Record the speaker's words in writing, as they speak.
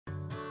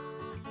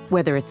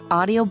Whether it's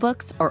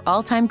audiobooks or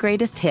all-time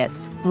greatest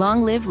hits,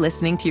 long live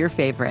listening to your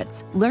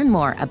favorites. Learn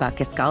more about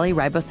Kisqali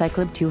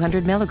Ribociclib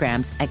 200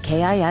 milligrams at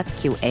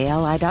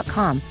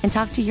KISQALI.com and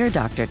talk to your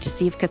doctor to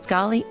see if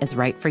Kisqali is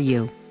right for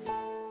you.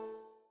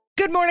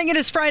 Good morning. It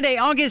is Friday,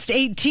 August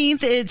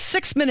 18th. It's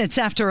 6 minutes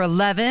after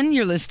 11.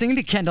 You're listening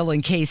to Kendall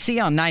and Casey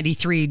on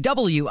 93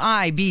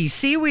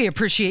 WIBC. We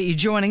appreciate you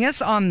joining us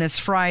on this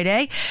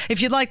Friday.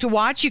 If you'd like to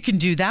watch, you can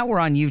do that. We're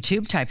on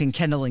YouTube. Type in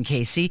Kendall and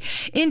Casey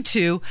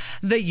into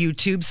the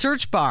YouTube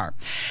search bar.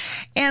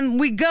 And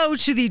we go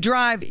to the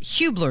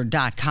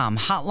drivehubler.com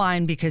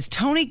hotline because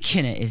Tony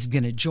Kinnett is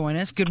going to join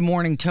us. Good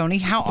morning, Tony.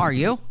 How are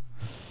you?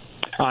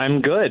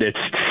 I'm good. It's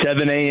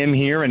 7 a.m.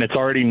 here, and it's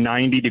already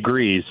 90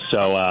 degrees,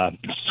 so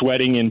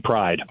sweating in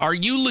pride. Are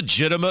you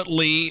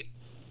legitimately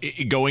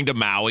going to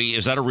Maui?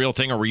 Is that a real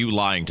thing, or were you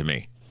lying to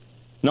me?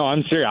 No,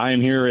 I'm serious. I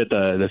am here at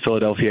the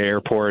Philadelphia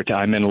airport.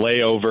 I'm in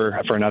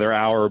layover for another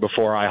hour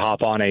before I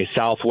hop on a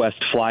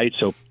Southwest flight,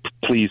 so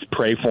please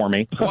pray for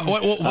me.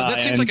 Well, that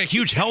seems like a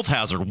huge health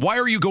hazard. Why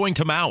are you going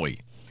to Maui?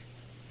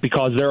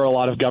 Because there are a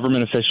lot of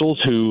government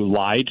officials who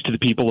lied to the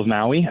people of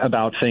Maui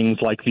about things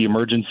like the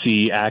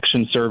Emergency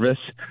Action Service,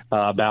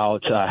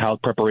 about how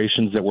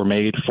preparations that were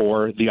made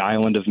for the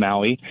island of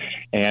Maui.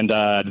 And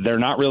they're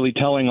not really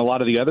telling a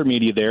lot of the other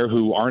media there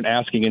who aren't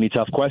asking any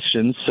tough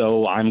questions,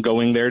 so I'm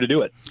going there to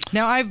do it.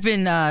 Now, I've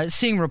been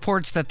seeing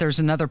reports that there's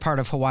another part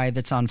of Hawaii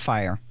that's on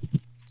fire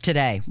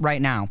today,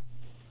 right now.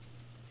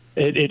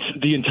 It's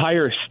the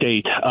entire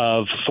state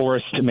of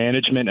forest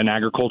management and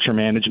agriculture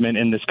management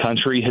in this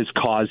country has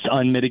caused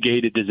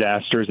unmitigated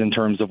disasters in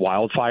terms of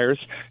wildfires.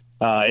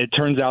 It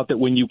turns out that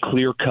when you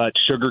clear-cut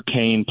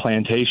sugarcane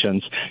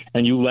plantations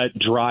and you let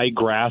dry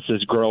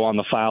grasses grow on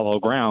the fallow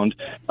ground,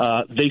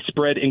 they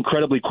spread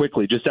incredibly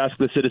quickly. Just ask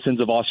the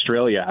citizens of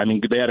Australia. I mean,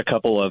 they had a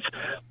couple of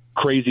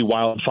crazy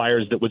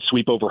wildfires that would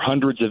sweep over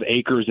hundreds of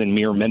acres in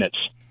mere minutes.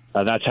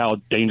 That's how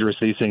dangerous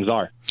these things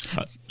are.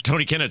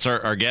 Tony Kinnett's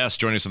our guest,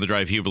 joining us on the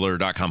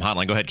drivehubler.com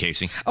hotline. Go ahead,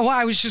 Casey. Oh,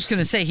 I was just going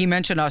to say, he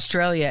mentioned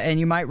Australia, and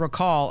you might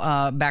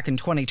recall back in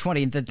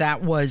 2020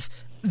 that was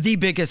the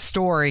biggest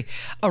story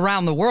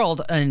around the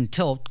world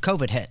until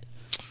COVID hit.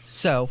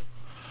 So...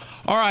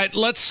 All right,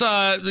 let's.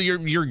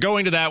 You're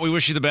going to that. We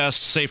wish you the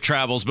best, safe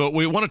travels. But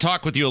we want to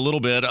talk with you a little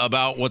bit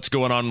about what's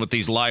going on with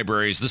these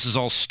libraries. This is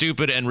all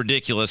stupid and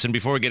ridiculous. And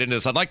before we get into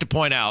this, I'd like to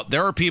point out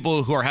there are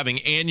people who are having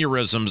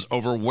aneurysms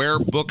over where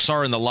books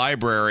are in the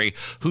library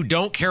who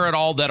don't care at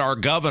all that our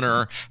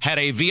governor had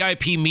a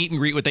VIP meet and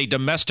greet with a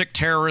domestic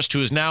terrorist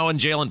who is now in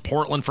jail in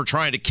Portland for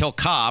trying to kill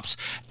cops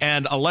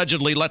and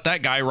allegedly let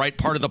that guy write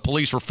part of the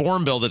police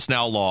reform bill that's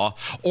now law,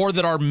 or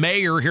that our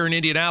mayor here in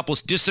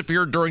Indianapolis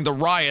disappeared during the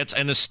riots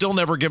and is still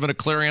never given a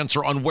clear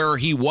answer on where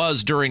he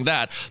was during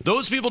that.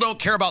 Those people don't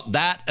care about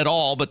that at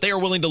all, but they are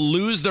willing to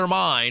lose their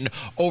mind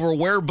over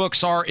where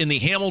books are in the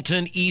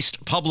Hamilton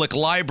East Public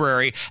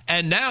Library.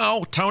 And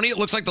now, Tony, it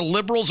looks like the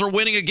liberals are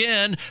winning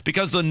again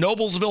because the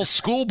Noblesville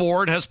School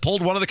Board has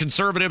pulled one of the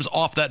conservatives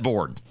off that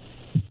board.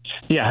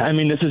 Yeah, I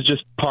mean, this is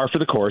just par for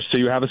the course. So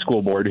you have a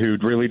school board who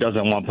really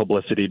doesn't want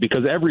publicity,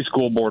 because every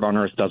school board on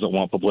earth doesn't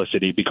want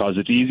publicity, because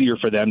it's easier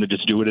for them to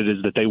just do what it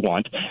is that they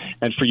want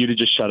and for you to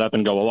just shut up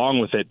and go along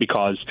with it,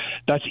 because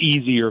that's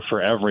easier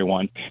for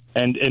everyone.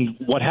 And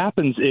what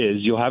happens is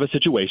you'll have a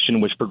situation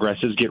in which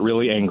progressives get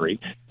really angry.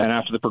 And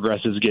after the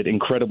progressives get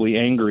incredibly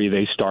angry,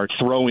 they start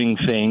throwing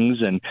things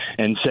and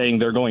saying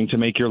they're going to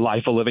make your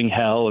life a living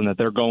hell, and that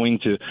they're going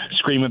to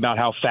scream about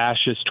how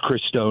fascist,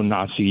 Christo,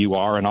 Nazi you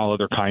are, and all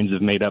other kinds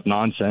of made-up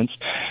nonsense.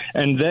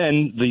 And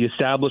then the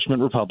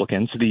establishment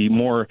Republicans, the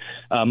more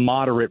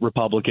moderate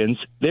Republicans,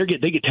 they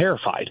get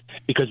terrified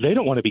because they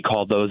don't want to be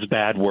called those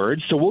bad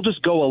words. So we'll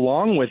just go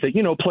along with it,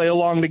 play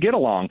along to get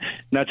along.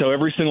 And that's how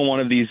every single one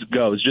of these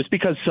goes. Just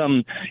because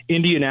some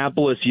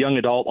Indianapolis young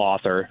adult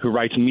author who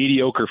writes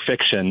mediocre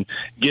fiction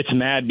gets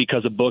mad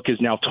because a book is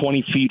now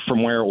 20 feet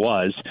from where it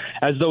was,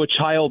 as though a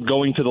child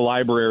going to the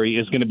library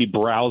is going to be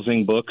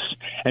browsing books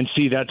and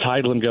see that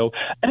title and go,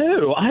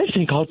 oh, I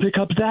think I'll pick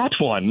up that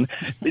one.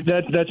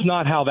 That's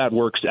not how that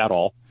works at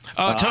all.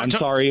 I'm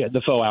sorry,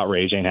 the faux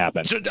outrage ain't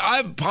happened. So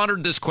I've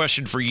pondered this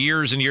question for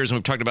years and years, and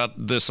we've talked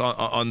about this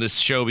on this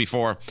show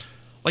before.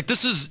 Like,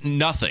 this is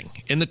nothing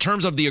in the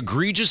terms of the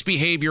egregious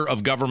behavior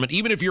of government,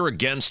 even if you're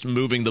against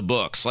moving the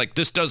books. Like,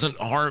 this doesn't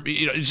harm,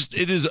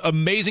 it is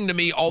amazing to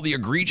me, all the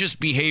egregious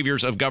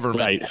behaviors of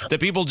government, that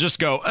people just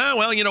go, oh,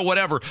 well,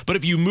 whatever. But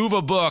if you move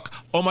a book,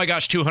 oh my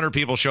gosh, 200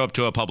 people show up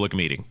to a public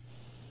meeting.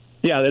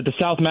 Yeah, at the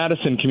South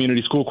Madison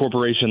Community School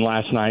Corporation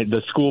last night,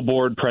 the school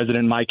board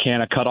president, Mike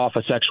Hanna, cut off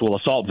a sexual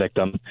assault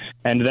victim.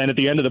 And then at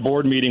the end of the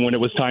board meeting, when it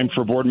was time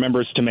for board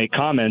members to make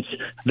comments,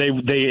 they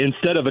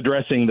instead of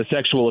addressing the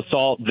sexual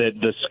assault that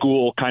the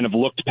school kind of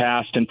looked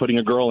past and putting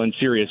a girl in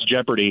serious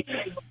jeopardy,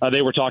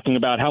 they were talking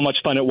about how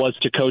much fun it was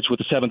to coach with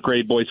the 7th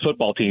grade boys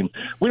football team.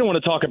 We don't want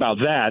to talk about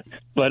that,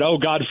 but oh,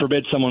 God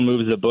forbid someone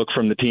moves a book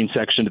from the teen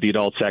section to the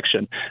adult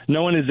section.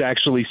 No one is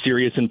actually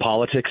serious in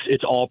politics.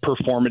 It's all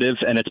performative,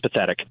 and it's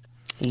pathetic.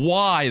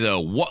 Why, though?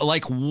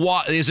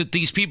 What is it?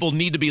 These people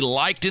need to be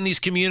liked in these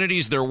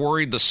communities. They're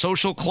worried the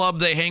social club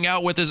they hang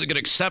out with isn't going to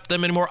accept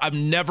them anymore. I've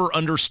never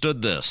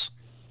understood this.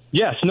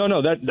 Yes, no.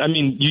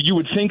 You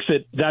would think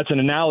that that's an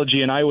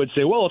analogy, and I would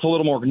say, well, it's a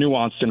little more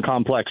nuanced and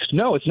complex.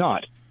 No, it's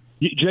not.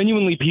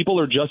 Genuinely, people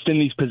are just in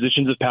these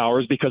positions of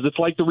powers because it's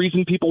like the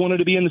reason people wanted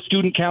to be in the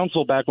student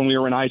council back when we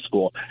were in high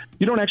school.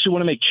 You don't actually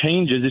want to make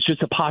changes. It's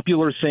just a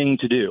popular thing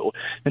to do.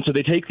 And so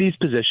they take these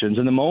positions,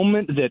 and the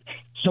moment that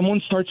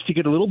someone starts to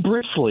get a little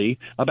bristly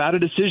about a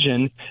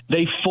decision,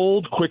 they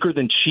fold quicker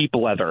than cheap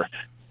leather.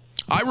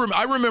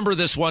 I remember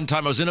this one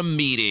time I was in a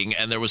meeting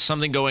and there was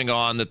something going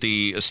on that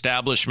the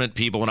establishment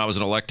people, when I was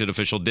an elected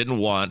official, didn't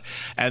want.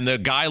 And the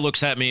guy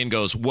looks at me and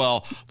goes,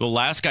 well, the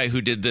last guy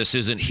who did this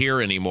isn't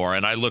here anymore.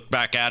 And I looked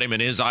back at him,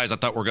 and his eyes, I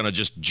thought were going to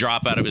just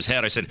drop out of his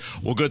head. I said,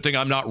 well, good thing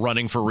I'm not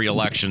running for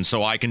re-election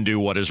so I can do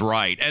what is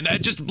right. And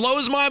it just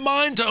blows my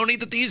mind, Tony,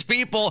 that these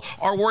people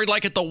are worried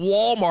like at the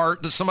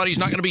Walmart that somebody's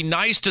not going to be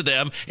nice to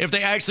them if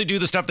they actually do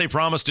the stuff they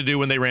promised to do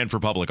when they ran for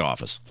public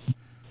office.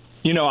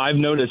 You know, I've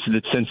noticed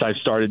that since I've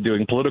started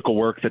doing political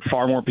work that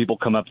far more people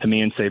come up to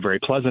me and say very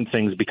pleasant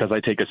things because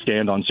I take a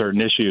stand on certain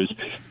issues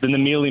than the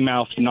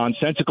mealy-mouthed,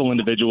 nonsensical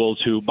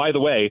individuals who, by the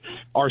way,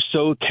 are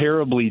so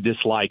terribly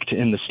disliked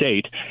in the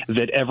state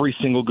that every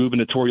single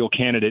gubernatorial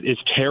candidate is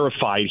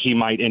terrified he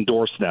might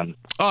endorse them.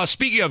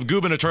 Speaking of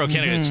gubernatorial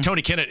candidates,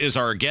 Tony Kennett is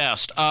our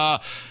guest.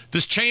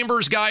 This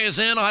Chambers guy is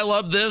in. I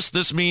love this.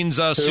 This means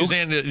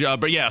Suzanne.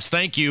 But yes,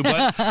 thank you.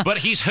 But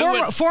he's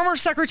former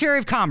Secretary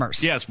of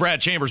Commerce. Yes, Brad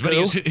Chambers. But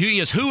he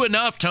is who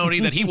enough, Tony,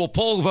 that he will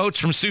pull votes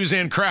from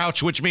Suzanne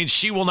Crouch, which means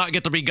she will not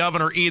get to be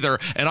governor either.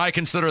 And I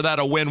consider that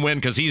a win-win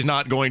because he's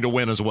not going to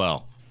win as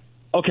well.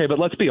 Okay, but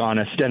let's be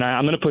honest, and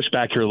I'm going to push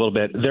back here a little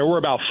bit. There were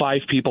about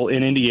 5 people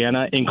in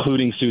Indiana,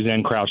 including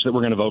Suzanne Crouch, that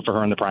were going to vote for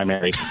her in the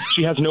primary.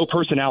 She has no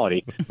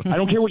personality. I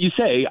don't care what you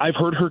say. I've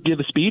heard her give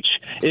a speech.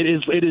 It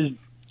is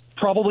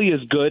probably as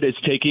good as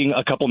taking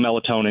a couple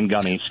melatonin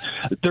gummies.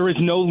 There is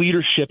no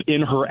leadership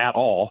in her at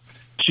all.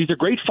 She's a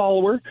great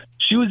follower.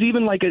 She was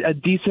even like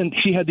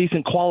she had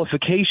decent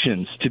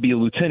qualifications to be a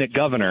lieutenant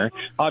governor.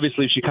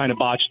 Obviously, she kind of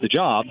botched the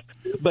job.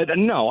 But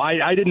no,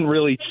 I didn't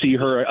really see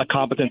her a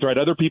competent threat.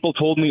 Other people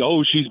told me,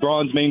 oh, she's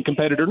Braun's main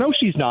competitor. No,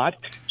 she's not.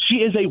 She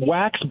is a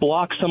wax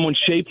block someone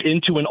shaped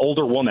into an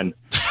older woman.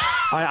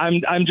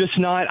 I'm just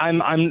not.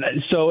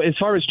 So as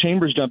far as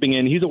Chambers jumping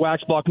in, he's a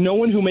wax block. No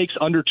one who makes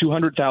under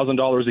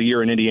 $200,000 a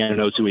year in Indiana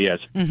knows who he is.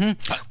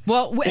 Mm-hmm.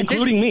 Well,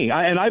 including me.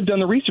 And I've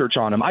done the research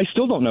on him. I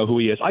still don't know who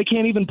he is. I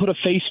can't even put a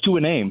face to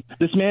a name.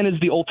 This man is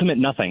the ultimate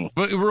nothing.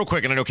 But real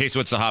quick, and I know Casey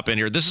wants to hop in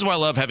here. This is why I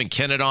love having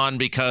Kennett on,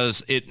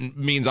 because it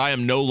means I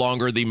am no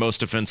longer the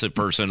most offensive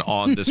person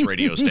on this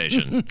radio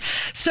station.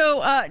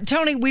 So,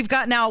 Tony, we've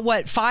got now,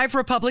 5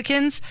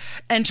 Republicans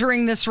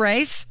entering this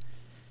race?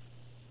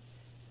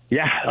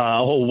 Yeah, a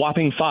whole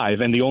whopping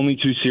 5, and the only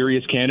 2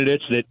 serious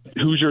candidates that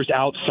Hoosiers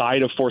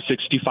outside of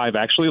 465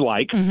 actually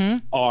like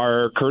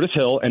are Curtis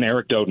Hill and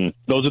Eric Doden.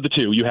 Those are the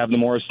 2. You have the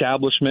more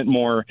establishment,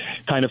 more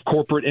kind of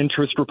corporate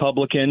interest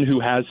Republican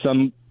who has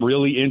some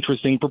really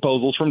interesting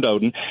proposals from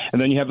Doden,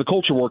 and then you have the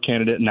culture war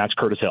candidate, and that's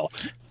Curtis Hill.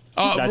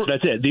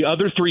 That's it. The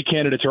other 3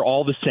 candidates are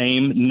all the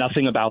same.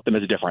 Nothing about them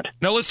is different.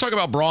 Now let's talk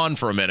about Braun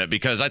for a minute,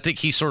 because I think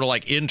he sort of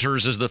like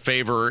enters as the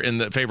favorite in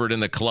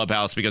the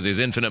clubhouse because he has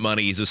infinite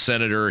money. He's a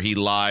senator. He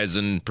lies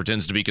and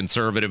pretends to be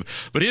conservative.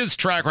 But his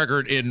track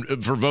record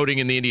for voting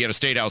in the Indiana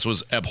State House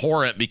was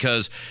abhorrent,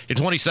 because in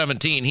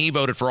 2017 he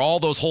voted for all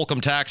those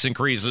Holcomb tax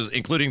increases,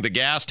 including the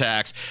gas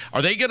tax.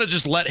 Are they going to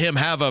just let him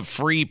have a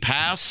free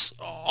pass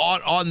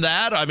on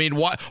that? I mean,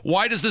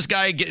 why does this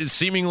guy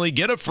seemingly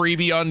get a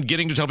freebie on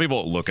getting to tell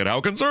people, look at how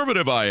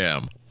conservative I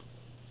am?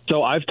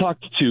 So I've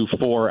talked to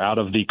 4 out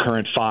of the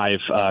current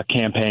 5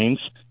 campaigns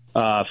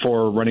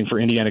for running for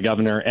Indiana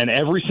governor, and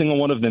every single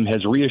one of them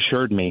has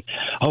reassured me,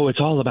 oh, it's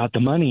all about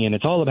the money and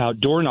it's all about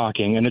door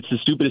knocking, and it's the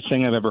stupidest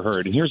thing I've ever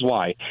heard. And here's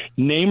why.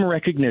 Name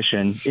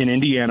recognition in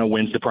Indiana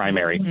wins the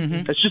primary.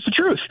 Mm-hmm. That's just the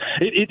truth.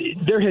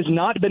 There has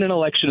not been an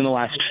election in the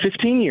last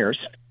 15 years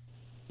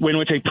in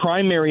which a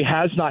primary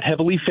has not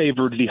heavily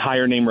favored the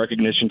higher name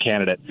recognition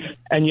candidate.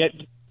 And yet,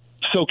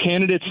 so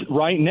candidates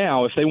right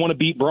now, if they want to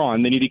beat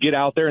Braun, they need to get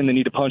out there and they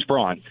need to punch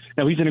Braun.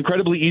 Now, he's an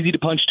incredibly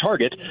easy-to-punch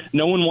target.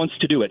 No one wants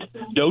to do it.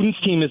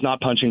 Doden's team is not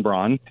punching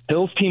Braun.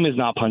 Hill's team is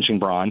not punching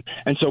Braun.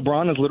 And so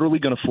Braun is literally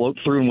going to float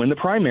through and win the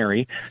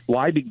primary.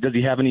 Why? Does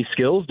he have any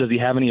skills? Does he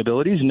have any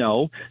abilities?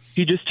 No.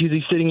 He's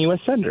a sitting U.S.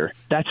 senator.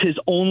 That's his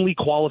only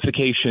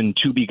qualification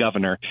to be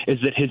governor,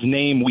 is that his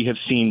name we have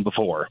seen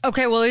before.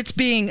 Okay, well, it's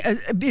being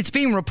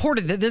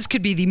reported that this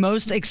could be the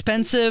most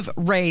expensive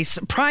race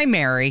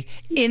primary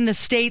in the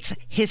state's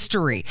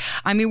history.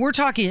 I mean, we're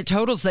talking at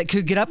totals that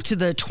could get up to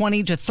the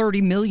 $20 to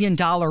 $30 million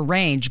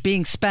range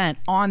being spent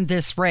on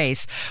this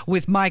race,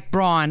 with Mike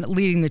Braun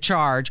leading the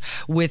charge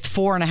with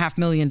 $4.5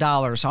 million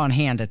on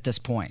hand at this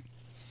point.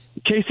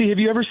 Casey, have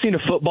you ever seen a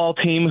football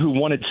team who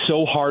wanted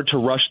so hard to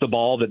rush the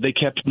ball that they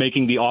kept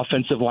making the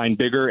offensive line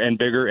bigger and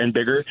bigger and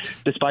bigger,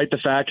 despite the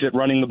fact that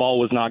running the ball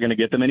was not going to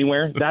get them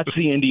anywhere? That's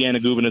the Indiana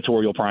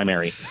gubernatorial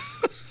primary.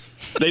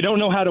 They don't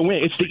know how to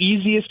win. It's the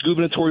easiest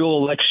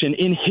gubernatorial election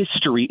in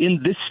history,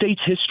 in this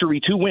state's history,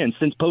 to win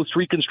since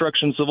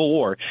post-Reconstruction Civil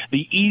War.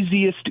 The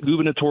easiest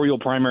gubernatorial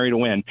primary to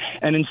win.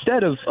 And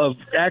instead of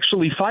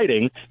actually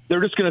fighting,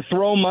 they're just going to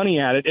throw money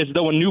at it as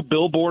though a new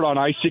billboard on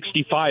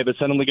I-65 is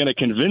suddenly going to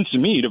convince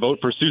me to vote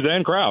for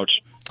Suzanne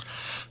Crouch.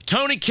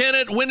 Tony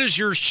Kennett, when does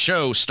your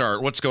show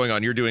start? What's going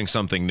on? You're doing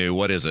something new.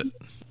 What is it?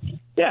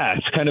 Yeah,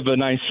 it's kind of a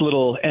nice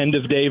little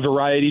end-of-day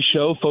variety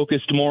show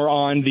focused more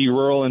on the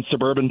rural and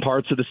suburban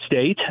parts of the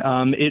state.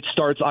 It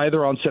starts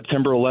either on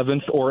September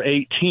 11th or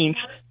 18th.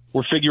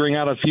 We're figuring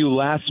out a few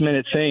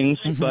last-minute things,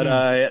 but,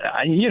 I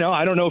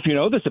don't know if you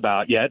know this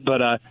about yet,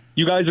 but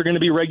you guys are going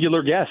to be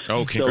regular guests.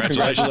 Oh,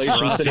 congratulations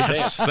for us.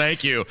 Yes,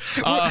 thank you.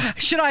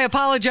 Should I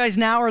apologize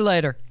now or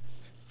later?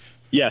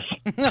 Yes.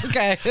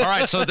 Okay. All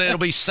right, so it'll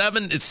be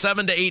 7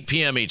 to 8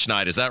 p.m. each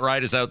night. Is that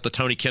right? Is that the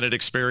Tony Kennett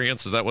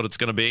experience? Is that what it's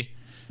going to be?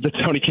 The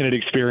Tony Kennett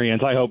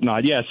experience. I hope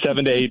not. Yes,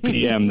 7 to 8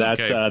 p.m.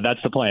 That's Okay.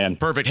 That's the plan.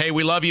 Perfect. Hey,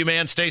 we love you,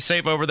 man. Stay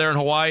safe over there in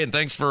Hawaii, and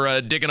thanks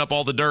for digging up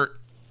all the dirt.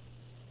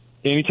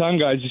 Anytime,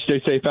 guys. You stay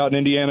safe out in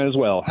Indiana as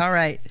well. All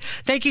right.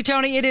 Thank you,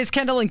 Tony. It is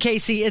Kendall and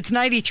Casey. It's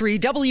 93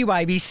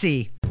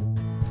 WIBC.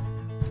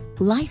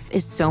 Life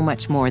is so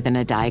much more than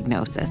a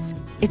diagnosis.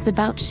 It's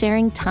about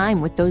sharing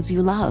time with those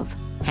you love,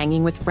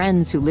 hanging with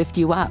friends who lift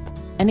you up,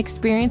 and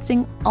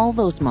experiencing all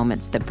those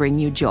moments that bring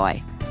you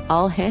joy.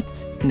 All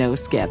hits, no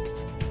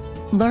skips.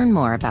 Learn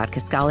more about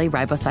Kisqali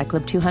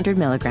Ribociclib 200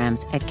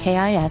 milligrams at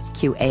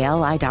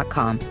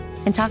KISQALI.com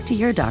and talk to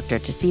your doctor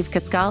to see if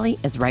Kisqali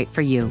is right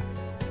for you.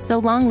 So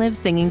long live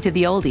singing to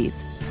the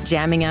oldies,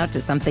 jamming out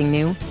to something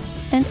new,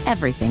 and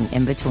everything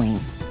in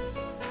between.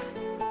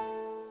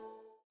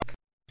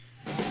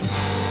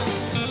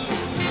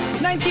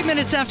 19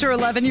 minutes after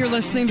 11, you're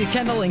listening to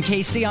Kendall and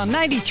Casey on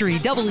 93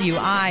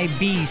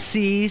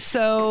 WIBC.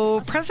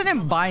 So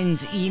President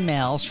Biden's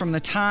emails from the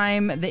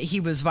time that he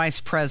was vice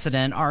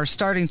president are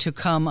starting to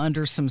come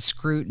under some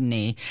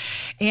scrutiny.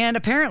 And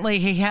apparently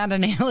he had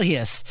an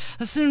alias,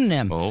 a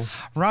pseudonym,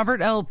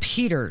 Robert L.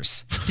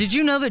 Peters. Did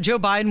you know that Joe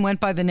Biden went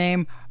by the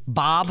name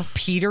Bob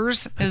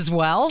Peters as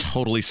well?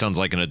 Totally sounds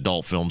like an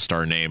adult film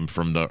star name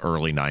from the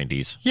early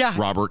 90s. Yeah.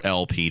 Robert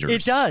L. Peters.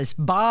 It does.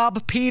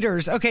 Bob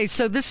Peters. Okay,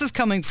 so this is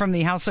coming from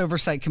the House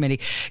Oversight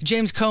Committee.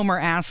 James Comer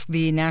asked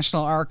the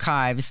National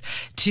Archives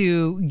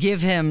to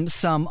give him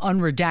some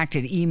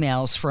unredacted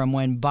emails from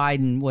when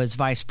Biden was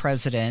vice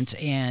president.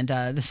 And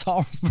this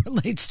all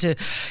relates to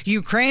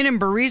Ukraine and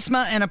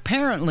Burisma. And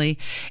apparently,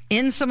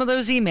 in some of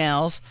those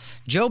emails,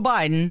 Joe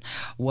Biden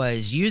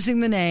was using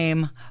the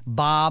name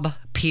Bob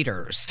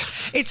Peters.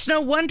 It's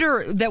no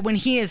wonder that when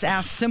he is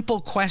asked simple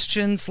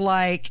questions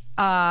like,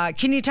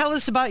 can you tell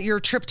us about your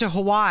trip to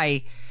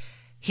Hawaii?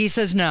 He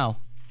says no.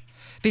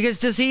 Because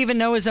does he even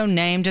know his own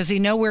name? Does he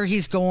know where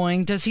he's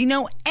going? Does he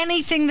know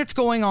anything that's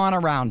going on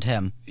around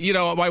him? You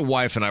know, my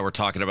wife and I were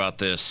talking about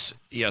this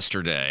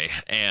yesterday,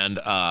 and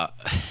I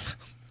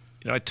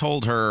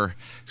told her,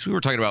 because we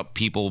were talking about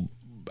people,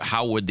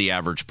 how would the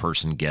average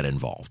person get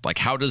involved? Like,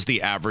 how does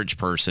the average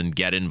person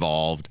get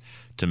involved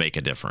to make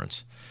a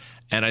difference?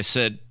 And I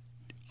said,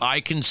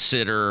 I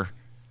consider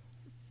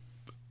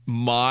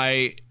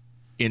my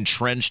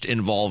entrenched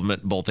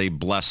involvement both a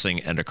blessing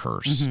and a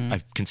curse.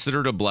 I consider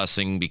it a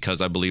blessing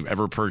because I believe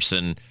every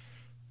person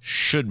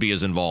should be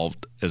as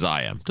involved as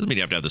I am. Doesn't mean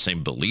you have to have the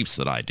same beliefs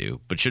that I do,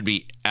 but should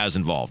be as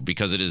involved,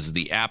 because it is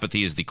the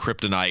apathy is the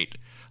kryptonite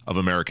of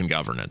American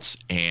governance.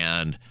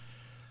 And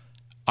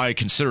I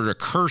consider it a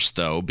curse,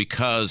 though,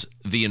 because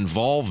the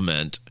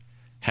involvement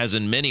has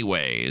in many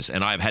ways,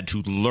 and I've had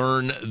to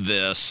learn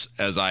this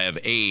as I have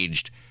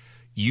aged,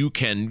 you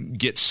can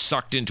get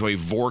sucked into a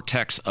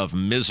vortex of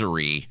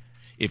misery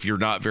if you're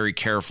not very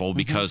careful,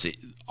 because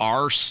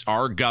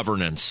our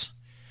governance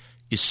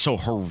is so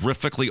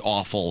horrifically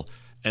awful,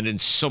 and in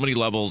so many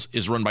levels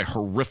is run by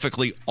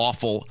horrifically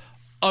awful,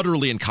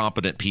 utterly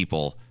incompetent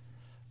people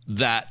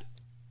that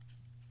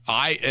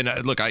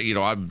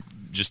I'm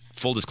just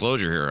full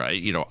disclosure here.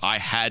 I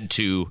had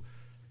to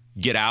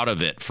get out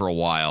of it for a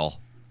while.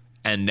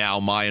 And now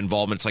my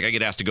involvement's like I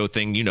get asked to go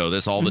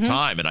this all the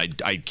time. And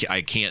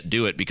I can't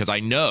do it because I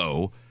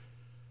know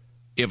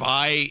if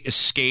I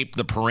escape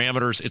the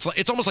parameters,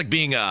 it's almost like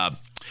being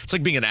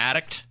an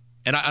addict.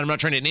 And I'm not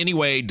trying to in any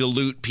way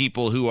dilute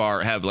people who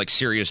have like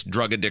serious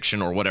drug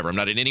addiction or whatever. I'm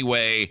not in any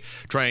way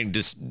trying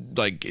to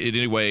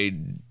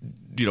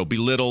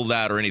belittle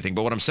that or anything.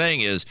 But what I'm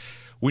saying is,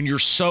 when you're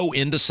so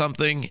into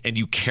something and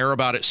you care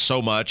about it so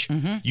much,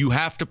 you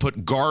have to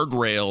put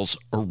guardrails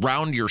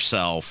around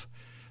yourself,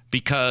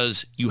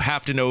 because you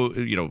have to know,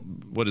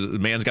 what is it? The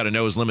man's got to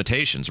know his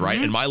limitations, right?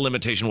 And my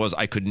limitation was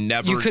I could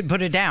never... You could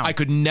put it down. I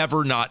could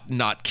never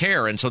not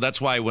care. And so that's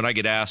why when I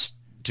get asked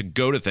to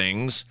go to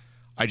things,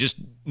 I just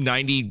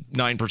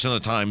 99% of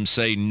the time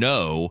say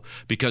no,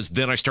 because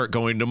then I start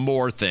going to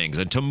more things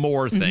and to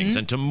more things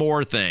and to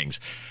more things.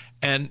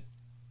 And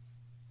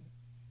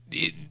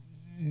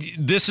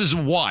this is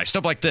why.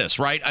 Stuff like this,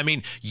 right? I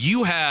mean,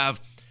 you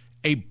have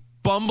a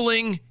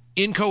bumbling,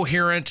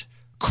 incoherent,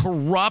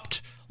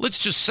 corrupt... let's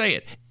just say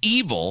it,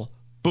 evil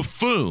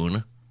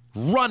buffoon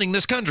running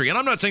this country. And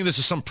I'm not saying this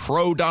is some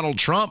pro-Donald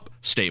Trump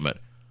statement.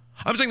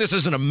 I'm saying this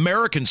is an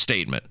American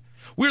statement.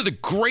 We're the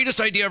greatest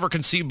idea ever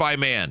conceived by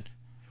man.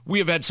 We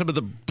have had some of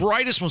the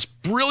brightest,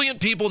 most brilliant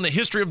people in the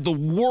history of the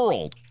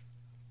world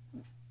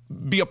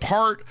be a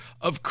part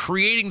of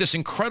creating this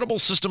incredible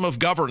system of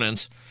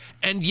governance,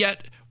 and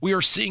yet we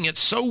are seeing it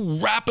so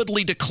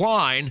rapidly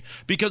decline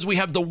because we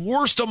have the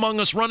worst among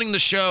us running the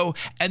show,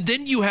 and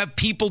then you have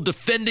people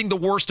defending the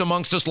worst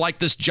amongst us like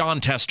this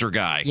John Tester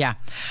guy. Yeah.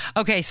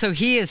 Okay, so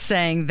he is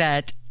saying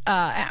that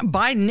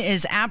Biden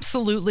is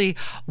absolutely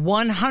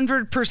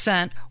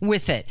 100%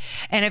 with it.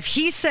 And if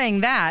he's saying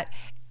that,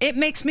 it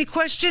makes me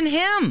question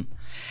him.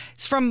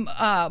 It's from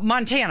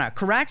Montana,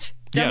 correct?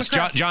 Democrat?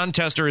 Yes, John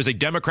Tester is a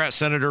Democrat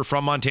senator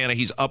from Montana.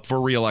 He's up for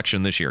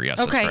re-election this year. Yes.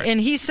 Okay, and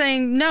he's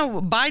saying,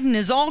 no, Biden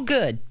is all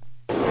good.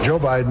 Joe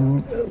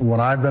Biden, when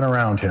I've been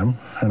around him,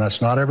 and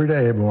that's not every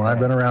day, but when I've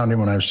been around him,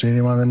 when I've seen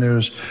him on the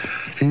news,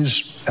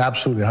 he's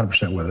absolutely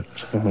 100% with it.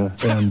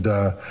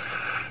 Mm-hmm.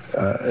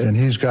 And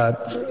he's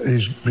got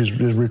his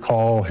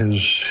recall,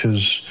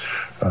 his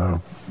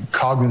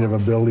cognitive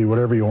ability,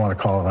 whatever you want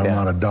to call it. I'm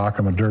not a doc,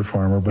 I'm a dirt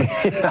farmer, but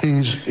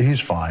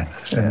he's fine,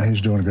 and he's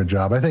doing a good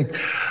job. I think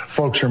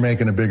folks are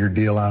making a bigger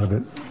deal out of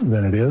it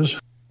than it is.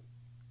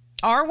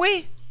 Are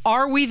we?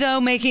 Are we, though,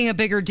 making a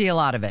bigger deal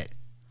out of it?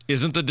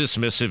 Isn't the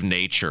dismissive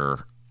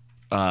nature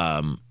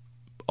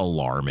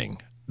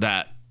alarming?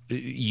 That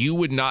you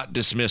would not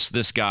dismiss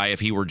this guy if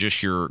he were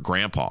just your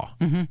grandpa.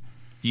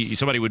 Mm-hmm.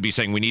 Somebody would be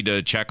saying we need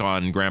to check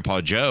on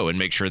Grandpa Joe and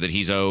make sure that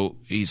he's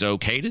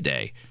okay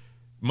today.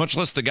 Much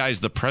less the guy's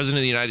the president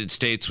of the United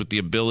States with the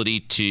ability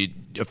to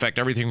affect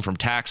everything from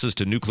taxes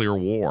to nuclear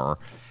war.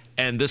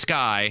 And this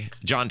guy,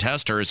 John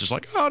Tester, is just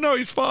like, oh, no,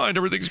 he's fine.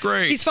 Everything's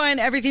great. He's fine.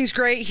 Everything's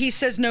great. He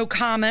says no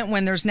comment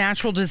when there's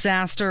natural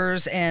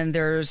disasters and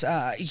there's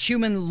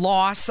human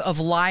loss of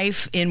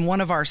life in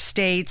one of our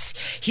states.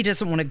 He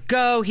doesn't want to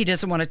go. He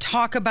doesn't want to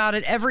talk about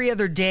it. Every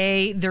other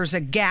day, there's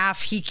a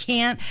gaffe. He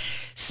can't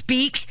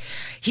speak.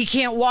 He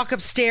can't walk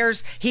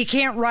upstairs. He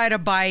can't ride a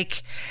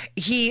bike.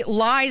 He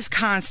lies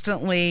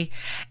constantly.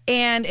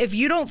 And if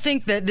you don't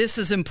think that this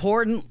is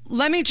important,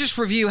 let me just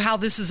review how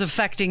this is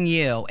affecting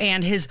you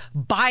and his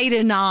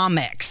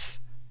Bidenomics.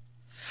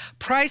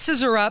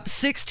 Prices are up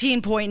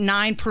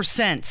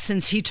 16.9%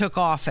 since he took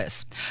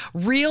office.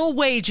 Real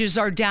wages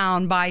are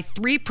down by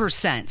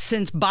 3%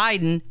 since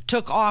Biden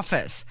took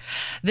office.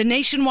 The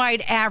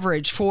nationwide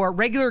average for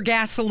regular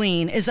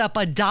gasoline is up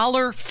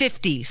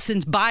 $1.50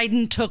 since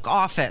Biden took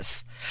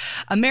office.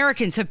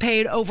 Americans have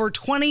paid over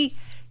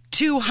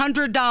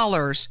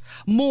 $2,200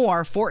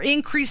 more for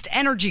increased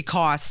energy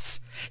costs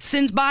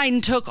since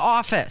Biden took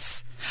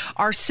office.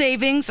 Our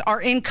savings,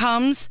 our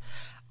incomes,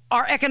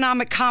 our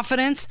economic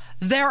confidence,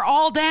 they're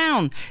all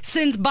down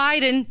since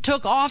Biden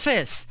took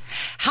office.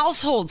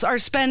 Households are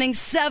spending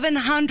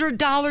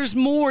 $700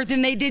 more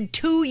than they did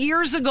 2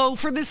 years ago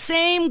for the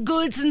same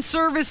goods and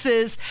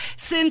services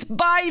since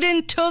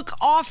Biden took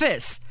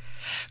office.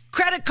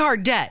 Credit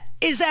card debt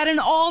is at an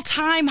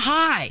all-time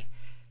high.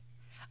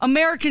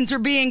 Americans are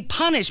being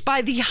punished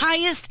by the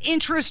highest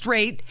interest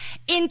rate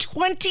in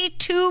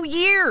 22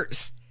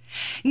 years.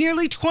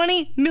 Nearly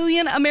 20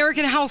 million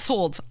American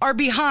households are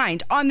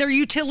behind on their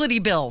utility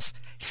bills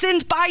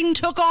since Biden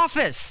took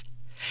office.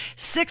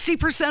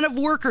 60% of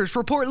workers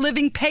report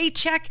living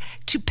paycheck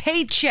to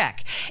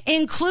paycheck,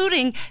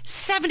 including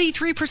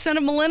 73%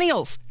 of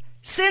millennials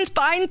since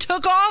Biden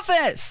took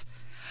office.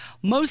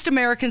 Most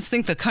Americans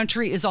think the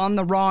country is on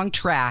the wrong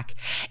track.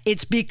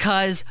 It's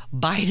because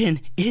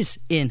Biden is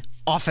in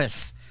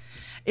office.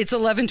 It's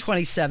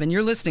 11:27.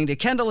 You're listening to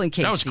Kendall and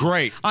Casey. That was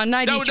great. On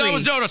 93. No,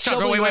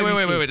 stop.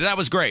 Wait. That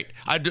was great.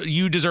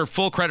 You deserve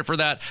full credit for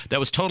that. That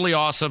was totally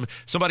awesome.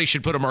 Somebody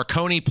should put a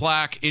Marconi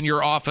plaque in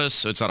your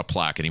office. It's not a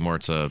plaque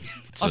anymore.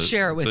 I'll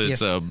share it with you.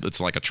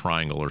 It's like a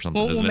triangle or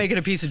something. We'll make it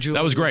a piece of jewelry.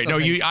 That was great. No,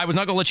 I was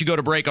not going to let you go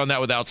to break on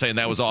that without saying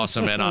that was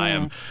awesome. And I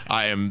am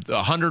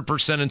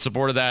 100% in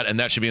support of that. And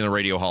that should be in the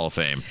Radio Hall of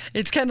Fame.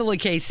 It's Kendall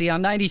and Casey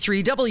on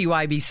 93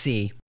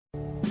 WIBC.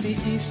 The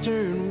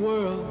Eastern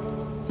world.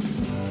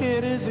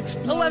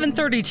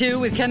 11:32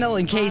 with Kendall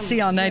and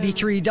Casey on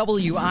 93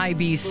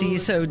 WIBC.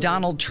 So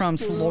Donald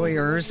Trump's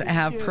lawyers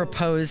have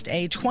proposed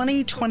a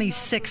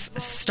 2026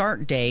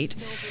 start date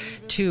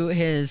to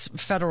his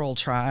federal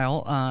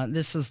trial.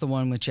 This is the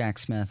one with Jack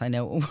Smith. I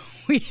know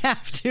we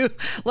have to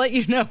let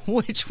you know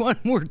which one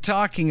we're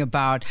talking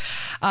about.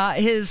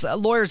 His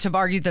lawyers have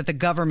argued that the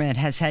government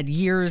has had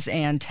years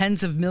and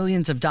tens of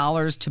millions of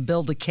dollars to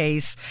build a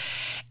case,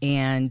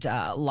 and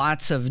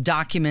lots of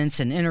documents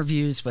and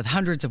interviews with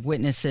hundreds of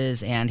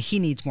witnesses, and he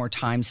needs more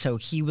time, so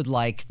he would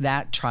like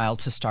that trial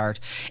to start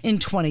in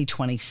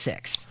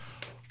 2026.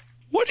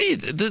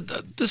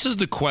 This is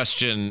the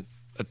question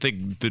I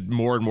think that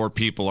more and more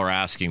people are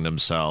asking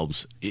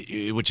themselves,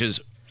 which is,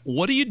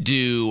 what do you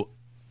do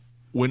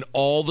when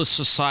all the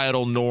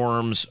societal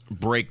norms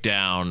break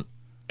down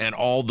and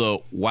all the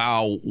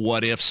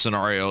what if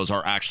scenarios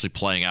are actually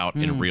playing out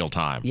in real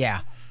time?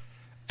 Yeah.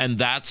 And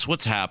that's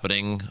what's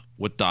happening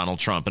with Donald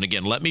Trump. And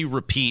again, let me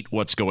repeat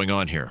what's going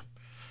on here.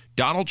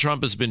 Donald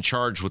Trump has been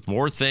charged with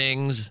more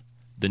things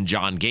than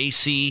John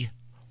Gacy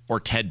or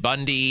Ted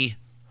Bundy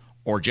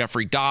or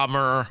Jeffrey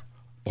Dahmer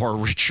or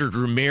Richard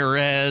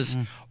Ramirez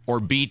or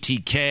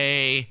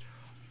BTK.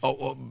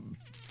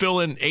 Fill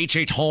in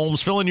H.H.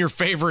 Holmes, fill in your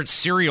favorite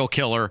serial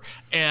killer.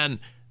 And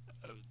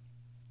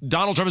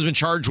Donald Trump has been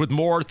charged with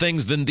more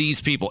things than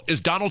these people.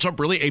 Is Donald Trump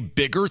really a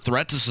bigger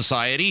threat to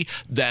society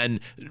than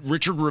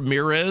Richard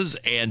Ramirez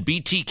and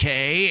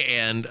BTK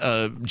and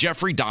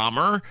Jeffrey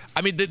Dahmer?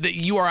 I mean,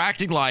 you are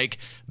acting like,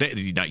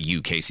 not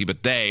you, Casey,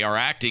 but they are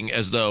acting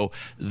as though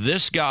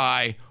this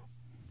guy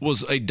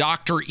was a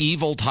Dr.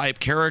 Evil type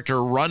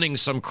character running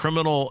some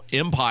criminal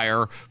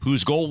empire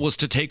whose goal was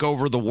to take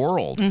over the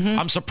world.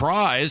 I'm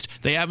surprised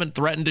they haven't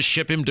threatened to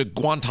ship him to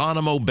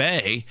Guantanamo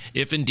Bay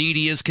if indeed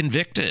he is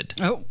convicted.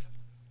 Oh,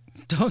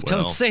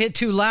 don't say it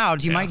too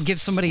loud. You might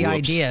give somebody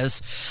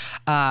ideas.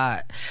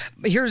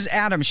 Here's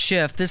Adam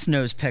Schiff, this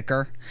nose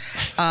picker.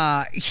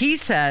 He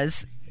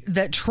says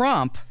that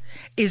Trump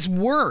is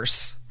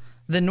worse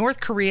than North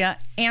Korea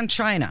and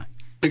China.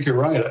 I think you're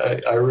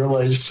right. I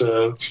realized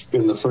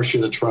in the first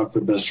year of the Trump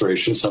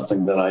administration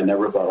something that I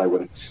never thought I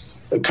would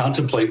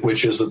contemplate,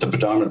 which is that the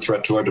predominant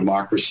threat to our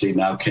democracy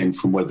now came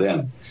from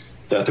within,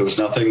 that there was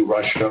nothing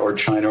Russia or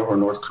China or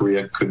North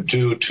Korea could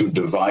do to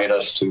divide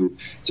us, to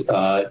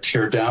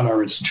tear down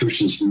our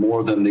institutions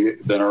more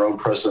than our own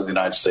president of the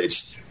United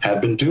States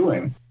had been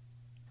doing.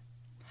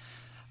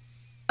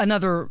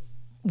 Another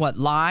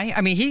lie?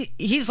 I mean,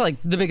 he's like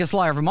the biggest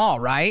liar of them all,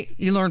 right?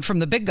 You learned from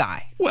the big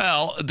guy.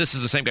 Well, this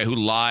is the same guy who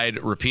lied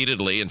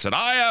repeatedly and said,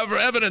 I have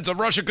evidence of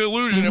Russia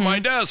collusion in my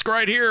desk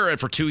right here. And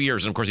for 2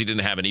 years, and of course he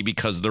didn't have any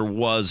because there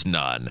was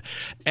none.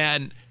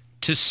 And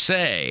to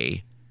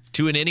say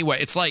to in any way,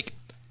 it's like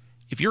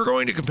if you're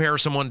going to compare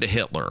someone to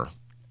Hitler,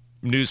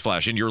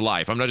 newsflash, in your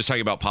life, I'm not just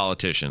talking about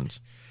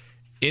politicians,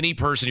 any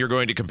person you're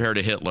going to compare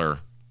to Hitler,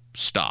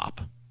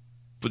 stop.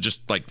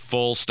 Just like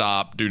full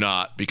stop, do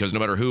not, because no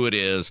matter who it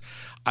is,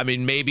 I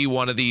mean, maybe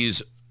one of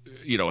these,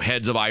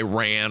 heads of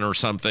Iran or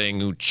something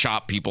who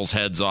chop people's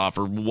heads off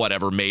or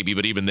whatever, maybe,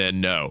 but even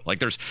then, no. Like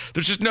there's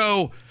just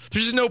no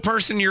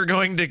person is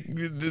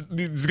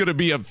going to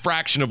be a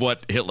fraction of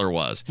what Hitler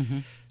was.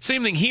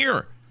 Same thing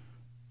here.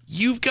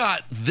 You've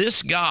got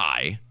this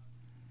guy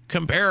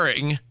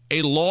comparing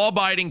a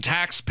law-abiding,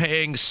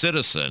 tax-paying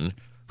citizen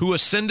who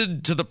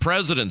ascended to the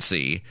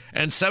presidency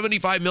and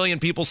 75 million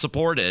people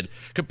supported,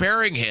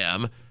 comparing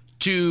him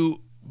to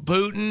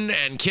Putin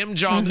and Kim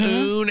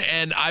Jong-un.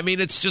 And I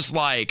mean, it's just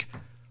like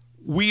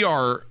we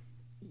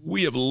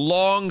have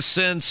long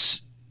since.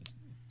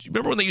 Do you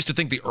remember when they used to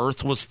think the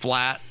earth was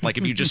flat? Like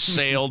if you just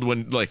sailed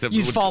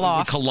you'd fall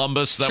off.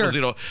 Columbus, that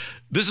was,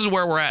 this is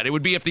where we're at. It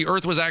would be if the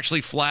earth was actually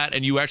flat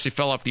and you actually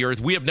fell off the earth.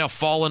 We have now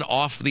fallen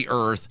off the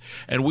earth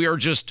and we are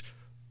just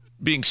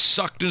being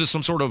sucked into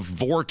some sort of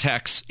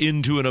vortex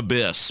into an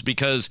abyss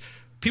because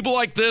people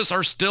like this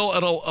are still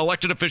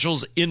elected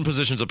officials in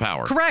positions of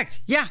power. Correct.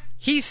 Yeah.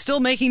 He's still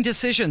making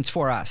decisions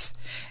for us.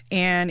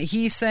 And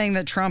he's saying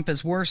that Trump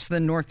is worse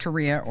than North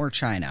Korea or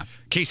China.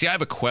 Casey, I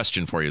have a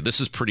question for you.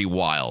 This is pretty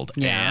wild.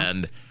 Yeah.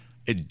 And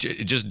it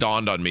just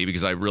dawned on me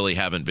because I really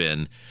haven't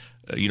been,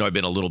 I've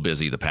been a little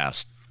busy the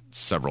past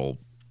several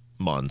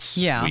months,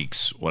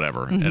 weeks,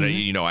 whatever.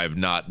 And, I've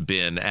not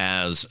been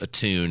as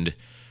attuned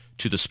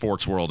to the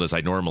sports world as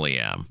I normally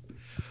am.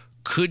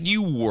 Could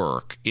you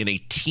work in a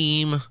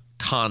team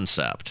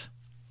concept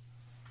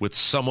with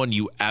someone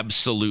you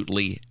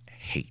absolutely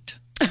hate?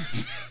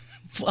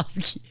 Well,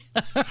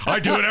 I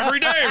do it every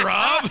day,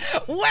 Rob.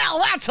 Well,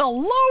 that's a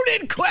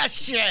loaded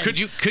question.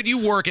 Could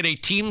you work in a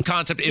team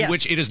concept in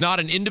which it is not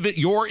an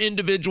your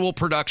individual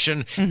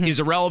production is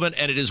irrelevant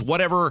and it is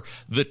whatever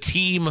the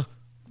team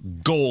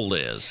goal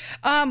is?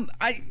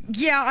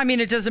 I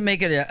mean, it doesn't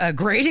make it a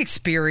great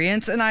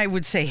experience, and I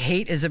would say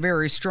hate is a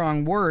very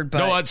strong word, but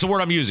no, that's the word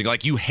I'm using.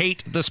 Like, you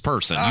hate this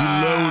person, you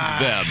loathe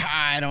them.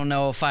 I don't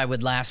know if I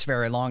would last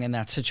very long in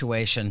that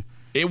situation.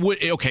 It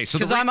would. Okay, so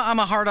because I'm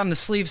a hard on the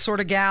sleeve sort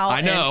of gal. I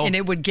know, and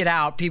it would get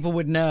out. People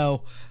would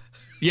know.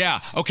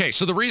 Yeah. Okay.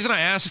 So the reason I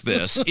asked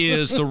this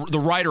is the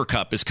Ryder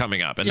Cup is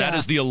coming up, and that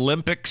is the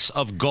Olympics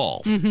of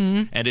golf.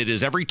 And it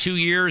is every 2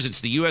 years.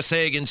 It's the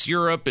USA against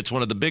Europe. It's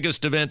one of the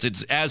biggest events.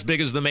 It's as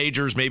big as the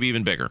majors, maybe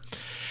even bigger.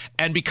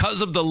 And because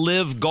of the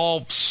LIV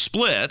Golf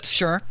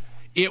split,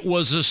 it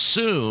was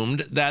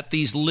assumed that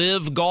these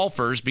LIV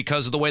golfers,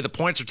 because of the way the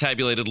points are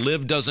tabulated,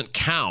 LIV doesn't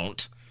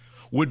count,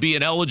 would be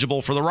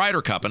ineligible for the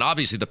Ryder Cup. And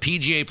obviously the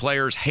PGA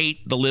players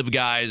hate the LIV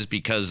guys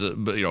because of,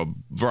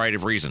 variety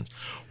of reasons.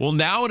 Well,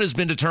 now it has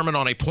been determined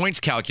on a points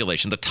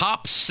calculation. The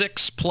top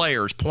 6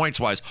 players,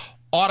 points-wise,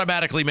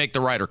 automatically make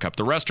the Ryder Cup.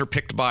 The rest are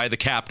picked by the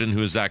captain,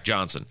 who is Zach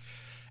Johnson.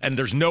 And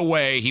there's no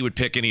way he would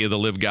pick any of the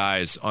LIV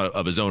guys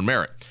of his own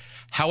merit.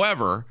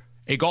 However,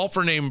 a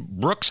golfer named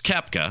Brooks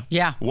Koepka,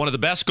 one of the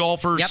best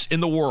golfers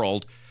in the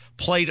world,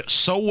 played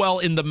so well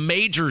in the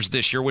majors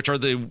this year, which are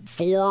the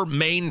 4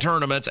 main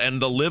tournaments,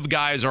 and the LIV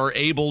guys are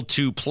able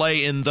to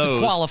play in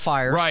those. The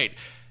qualifiers. Right.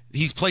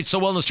 He's played so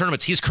well in those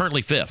tournaments, he's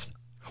currently 5th,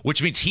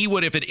 which means he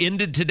would, if it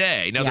ended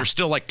today, now there's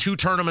still like 2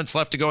 tournaments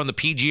left to go in the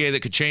PGA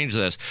that could change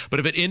this, but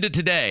if it ended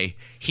today,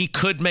 he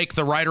could make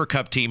the Ryder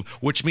Cup team,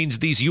 which means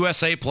these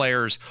USA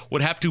players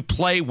would have to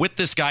play with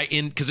this guy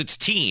in, because it's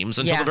teams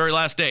until the very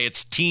last day.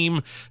 It's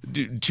team,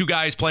 2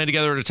 guys playing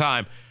together at a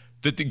time.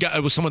 That the guy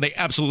was someone they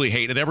absolutely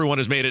hate, and everyone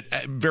has made it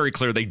very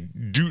clear they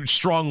do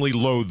strongly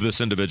loathe this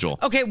individual.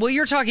 Okay, well,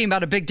 you're talking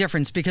about a big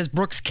difference because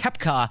Brooks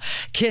Koepka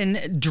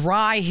can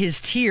dry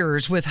his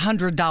tears with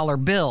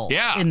 $100 bills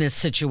in this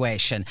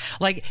situation.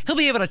 Like, he'll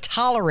be able to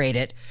tolerate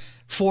it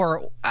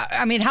for,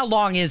 I mean, how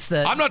long is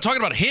the... I'm not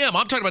talking about him.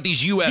 I'm talking about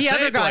these USA the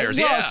other guy, players.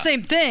 Well,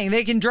 same thing.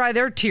 They can dry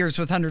their tears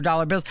with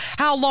 $100 bills.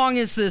 How long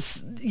is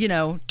this,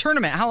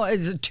 tournament? How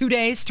is it, 2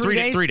 days, 3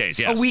 days? 3 days,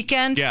 yes. A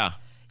weekend? Yeah.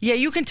 Yeah,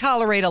 you can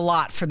tolerate a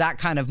lot for that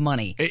kind of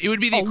money. It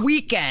would be a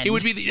weekend. It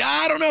would be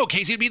I don't know,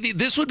 Casey.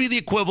 This would be the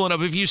equivalent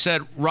of if you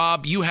said,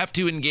 Rob, you have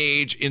to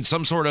engage in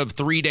some sort of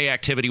 3-day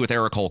activity with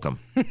Eric Holcomb.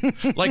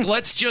 Like,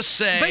 let's just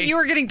say. But you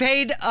were getting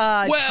paid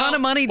a ton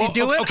of money to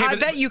do it. Okay, I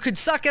bet you could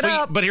suck it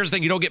up. But here's the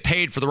thing: you don't get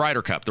paid for the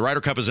Ryder Cup. The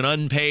Ryder Cup is an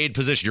unpaid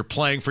position. You're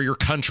playing for your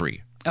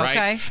country. Right?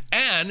 Okay.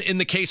 And in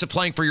the case of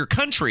playing for your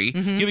country,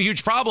 you have a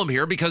huge problem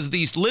here because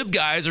these LIV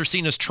guys are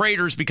seen as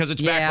traitors because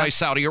it's backed by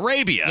Saudi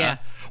Arabia,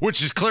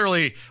 which is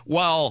clearly,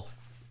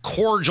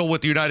 cordial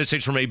with the United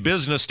States from a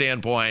business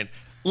standpoint,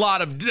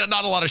 not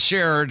a lot of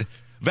shared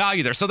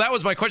value there. So that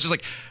was my question.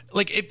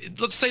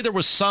 Let's say there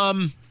was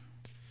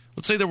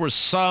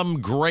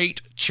some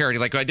great charity,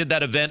 like I did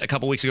that event a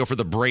couple weeks ago for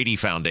the Brady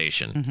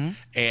Foundation,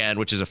 and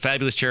which is a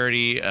fabulous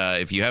charity.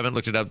 If you haven't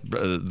looked it up,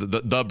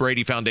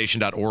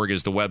 thebradyfoundation.org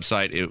is the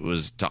website. It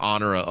was to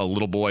honor a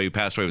little boy who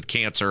passed away with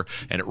cancer,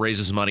 and it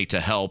raises money to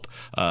help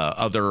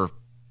other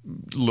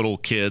little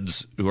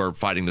kids who are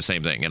fighting the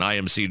same thing. And I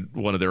emceed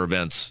one of their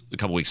events a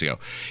couple weeks ago.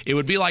 It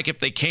would be like if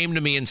they came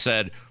to me and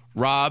said,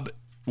 Rob,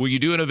 will you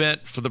do an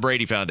event for the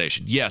Brady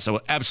Foundation? Yes, I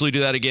will absolutely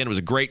do that again. It was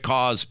a great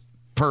cause.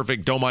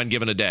 Perfect. Don't mind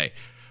giving a day.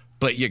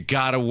 But you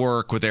got to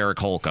work with Eric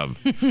Holcomb.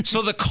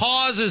 So the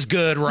cause is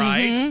good,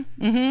 right?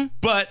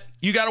 But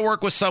you got to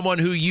work with someone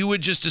who you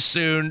would just as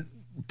soon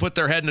put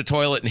their head in a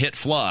toilet and hit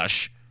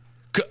flush.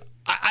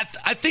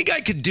 I think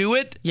I could do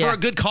it for a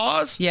good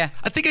cause. Yeah.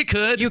 I think I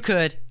could. You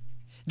could.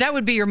 That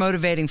would be your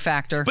motivating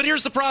factor. But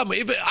here's the problem.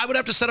 I would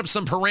have to set up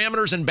some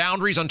parameters and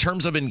boundaries on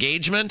terms of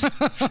engagement. And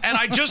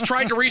I just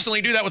tried to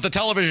recently do that with a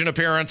television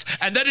appearance,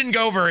 and that didn't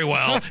go very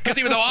well. Because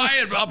even though I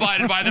had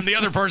abided by them, the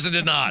other person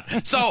did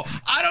not. So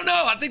I don't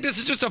know. I think this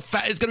is just it's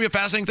going to be a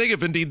fascinating thing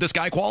if indeed this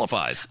guy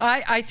qualifies.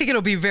 I think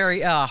it'll be a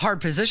very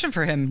hard position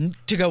for him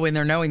to go in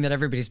there knowing that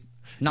everybody's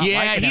not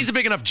liking he's him. a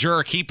big enough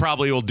jerk. He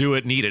probably will do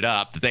it and eat it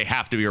up that they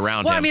have to be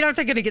around him. Well, I mean, aren't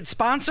they going to get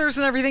sponsors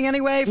and everything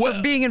anyway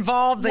for being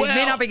involved? They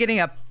may not be getting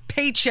a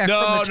paycheck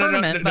from the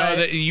tournament.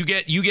 No, you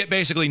get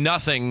basically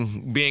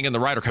nothing being in the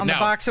Ryder Cup. On the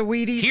box of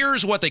Wheaties?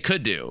 Here's what they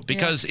could do,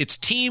 because it's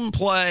team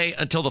play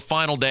until the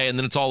final day, and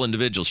then it's all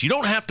individuals. You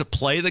don't have to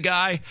play the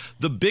guy.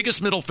 The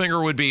biggest middle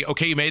finger would be,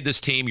 okay, you made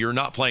this team. You're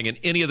not playing in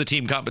any of the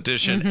team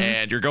competition,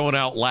 and you're going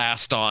out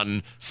last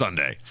on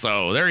Sunday.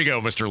 So there you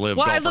go, Mr. LIV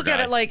Well, I golfer look guy. at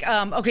it like,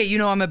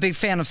 I'm a big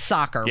fan of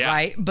soccer,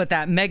 right? But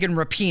that Megan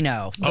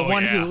Rapinoe, the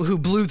one who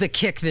blew the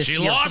kick this year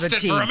for the team.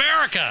 She lost it for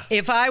America.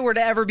 If I were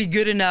to ever be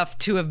good enough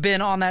to have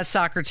been on that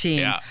soccer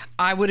team,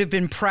 I would have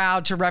been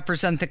proud to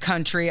represent the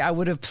country. I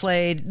would have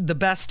played the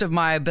best of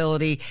my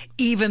ability,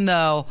 even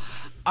though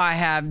I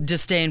have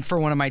disdain for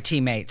one of my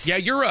teammates. Yeah,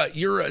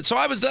 so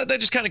that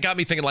just kind of got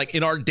me thinking, like,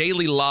 in our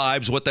daily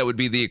lives, what that would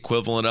be the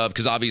equivalent of,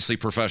 because obviously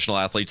professional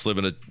athletes live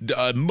in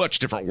a much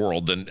different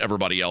world than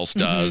everybody else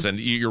does. And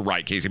you're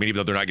right, Casey. I mean, even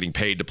though they're not getting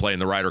paid to play in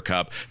the Ryder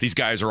Cup, these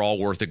guys are all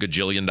worth a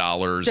gajillion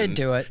dollars. They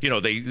do it.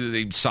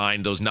 They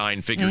signed those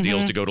 9-figure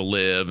deals to go to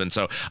LIV. And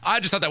so I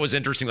just thought that was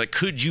interesting. Like,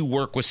 could you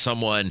work with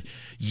someone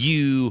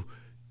you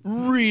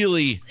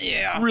really,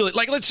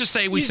 like, let's just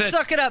say we said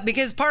suck it up,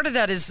 because part of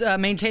that is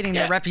maintaining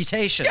their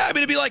reputation. Yeah, I mean,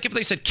 it'd be like if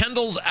they said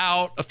Kendall's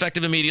out,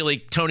 effective immediately.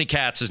 Tony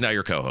Katz is now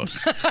your co-host.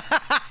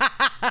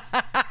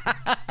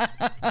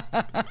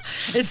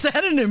 Is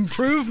that an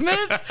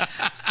improvement?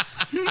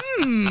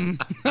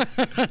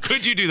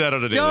 Could you do that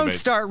on a daily Don't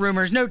basis? start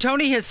rumors. No,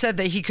 Tony has said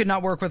that he could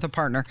not work with a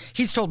partner.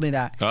 He's told me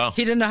that. Oh.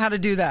 He didn't know how to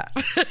do that.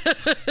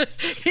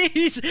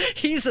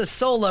 He's a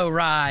solo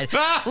ride.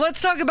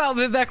 Let's talk about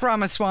Vivek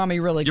Ramaswamy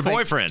really quick. Your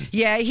boyfriend.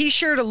 Yeah, he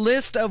shared a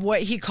list of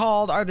what he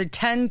called are the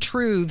 10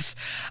 truths.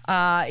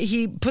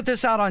 He put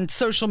this out on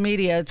social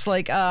media. It's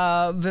like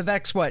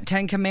Vivek's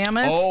 10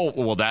 commandments? Oh,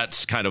 well,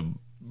 that's kind of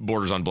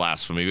borders on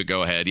blasphemy, but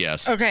go ahead,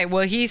 yes. Okay,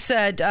 well, he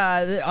said,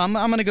 I'm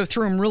going to go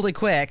through them really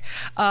quick.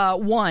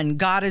 1,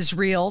 God is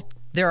real.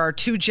 There are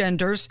 2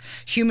 genders.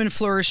 Human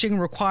flourishing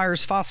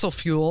requires fossil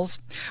fuels.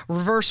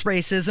 Reverse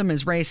racism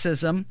is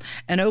racism.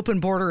 An open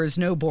border is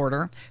no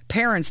border.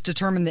 Parents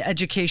determine the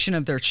education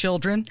of their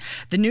children.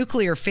 The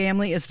nuclear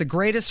family is the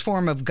greatest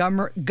form of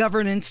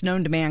governance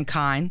known to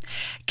mankind.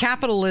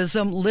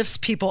 Capitalism lifts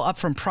people up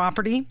from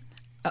poverty.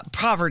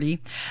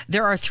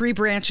 There are 3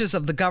 branches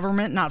of the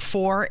government, not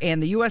 4,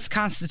 and the U.S.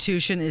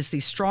 Constitution is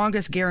the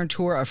strongest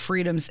guarantor of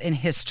freedoms in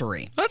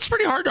history. That's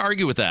pretty hard to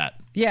argue with that.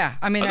 Yeah,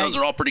 I mean, those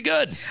are all pretty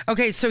good.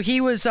 Okay, so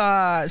he was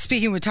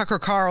speaking with Tucker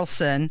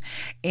Carlson,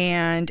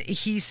 and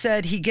he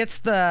said he gets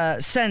the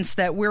sense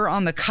that we're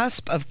on the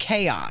cusp of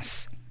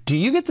chaos. Do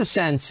you get the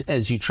sense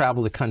as you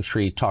travel the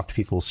country, talk to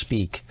people,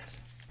 speak,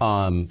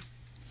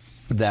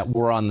 that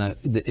we're on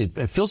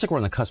it feels like we're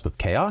on the cusp of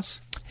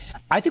chaos?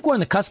 I think we're on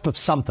the cusp of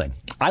something.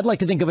 I'd like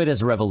to think of it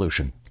as a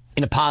revolution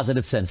in a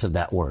positive sense of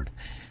that word.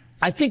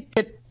 I think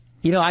that,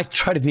 I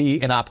try to be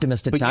an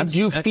optimist at times. Do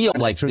you feel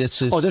like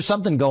this is... Oh, there's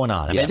something going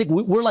on. I mean, I think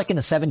we're like in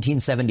a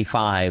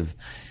 1775,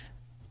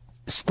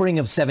 spring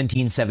of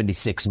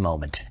 1776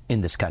 moment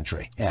in this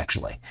country,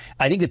 actually.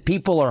 I think that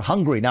people are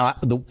hungry. Now,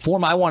 the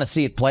form I want to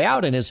see it play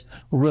out in is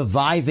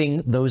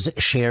reviving those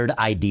shared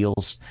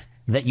ideals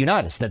that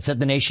unite us, that set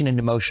the nation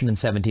into motion in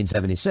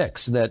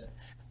 1776, that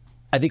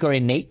I think are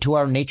innate to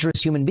our nature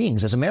as human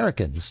beings, as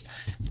Americans.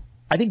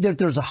 I think that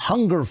there's a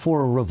hunger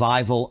for a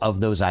revival of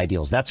those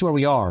ideals. That's where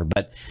we are.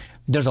 But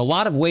there's a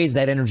lot of ways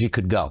that energy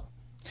could go.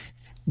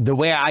 The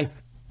way I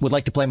would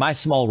like to play my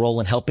small role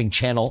in helping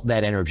channel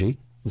that energy,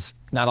 it's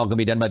not all going to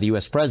be done by the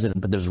U.S.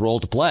 president, but there's a role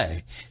to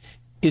play,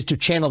 is to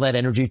channel that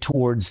energy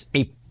towards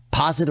a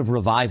positive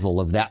revival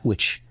of that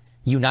which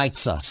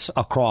unites us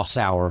across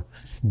our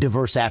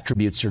diverse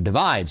attributes or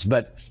divides.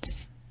 But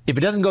if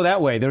it doesn't go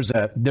that way, there's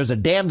a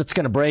dam that's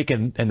going to break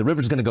and the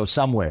river's going to go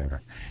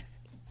somewhere.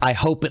 I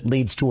hope it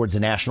leads towards a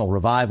national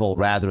revival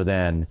rather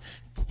than,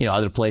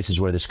 other places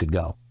where this could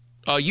go.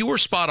 You were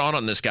spot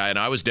on this guy, and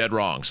I was dead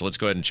wrong. So let's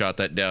go ahead and jot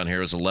that down here.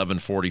 It was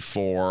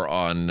 11:44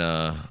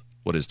 on,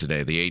 what is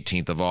today, the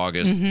 18th of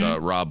August.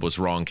 Mm-hmm. Rob was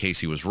wrong.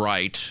 Casey was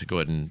right. Go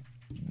ahead and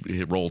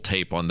roll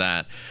tape on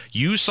that.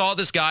 You saw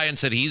this guy and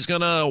said he's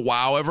going to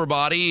wow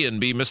everybody and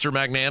be Mr.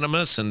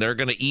 Magnanimous, and they're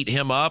going to eat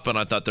him up. And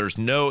I thought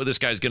this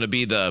guy's going to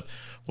be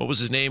what was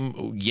his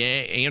name?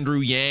 Andrew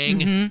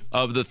Yang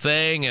of the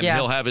thing, and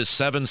he'll have his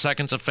 7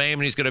 seconds of fame,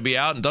 and he's going to be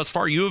out. And thus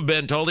far, you have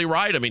been totally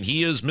right. I mean,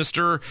 he is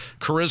Mr.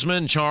 Charisma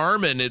and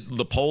Charm, and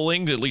the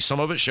polling, at least some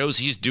of it, shows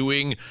he's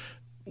doing,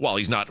 well,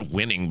 he's not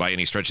winning by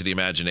any stretch of the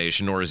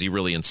imagination, nor is he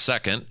really in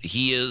second.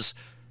 He's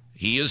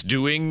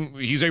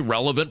a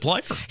relevant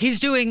player.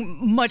 He's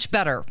doing much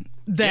better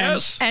than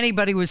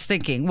anybody was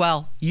thinking.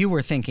 Well, you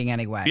were thinking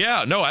anyway.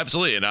 Yeah, no,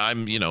 absolutely. And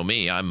I'm,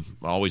 I'm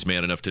always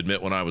man enough to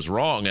admit when I was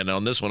wrong. And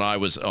on this one, I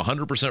was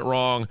 100%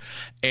 wrong.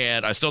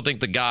 And I still think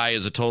the guy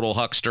is a total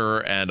huckster,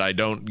 and I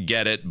don't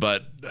get it.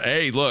 But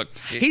hey, look.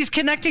 He's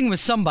connecting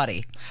with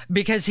somebody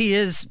because he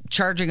is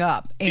charging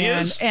up.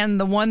 And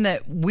the one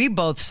that we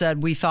both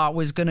said we thought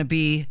was going to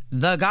be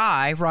the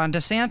guy, Ron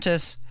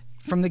DeSantis,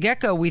 from the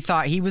get-go, we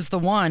thought he was the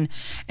one,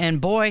 and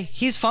boy,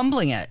 he's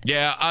fumbling it.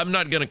 Yeah, I'm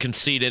not going to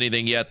concede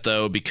anything yet,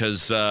 though,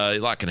 because a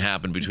lot can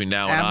happen between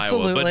now and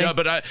Absolutely. Iowa.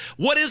 But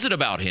what is it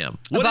about him?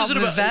 What about is it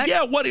about? Vivek?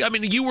 Yeah, I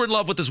mean, you were in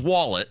love with his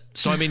wallet,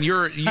 so I mean,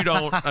 you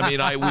don't. I mean,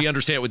 we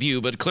understand it with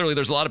you, but clearly,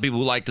 there's a lot of people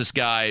who like this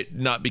guy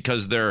not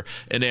because they're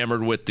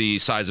enamored with the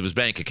size of his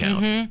bank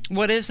account. Mm-hmm.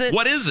 What is it?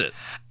 What is it?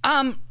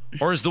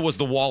 Or was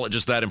the wallet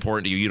just that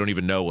important to you? You don't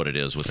even know what it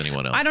is with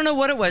anyone else. I don't know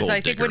what it was. Gold I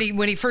think digger.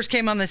 when he first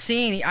came on the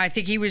scene, I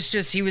think he was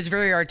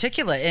very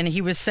articulate, and he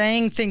was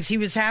saying things. He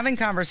was having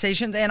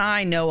conversations, and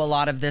I know a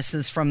lot of this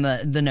is from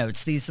the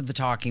notes. These are the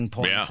talking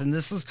points, and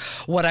this is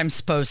what I'm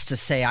supposed to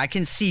say. I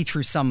can see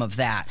through some of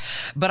that,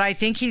 but I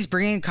think he's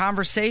bringing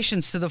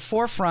conversations to the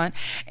forefront,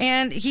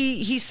 and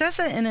he says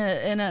it in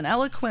an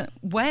eloquent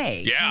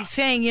way. Yeah. He's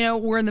saying,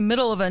 we're in the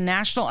middle of a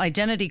national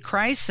identity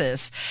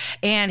crisis,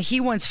 and he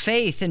wants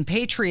faith and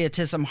patriotism,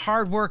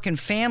 hard work, and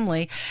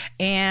family.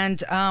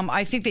 And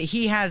I think that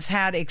he has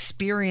had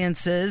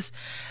experiences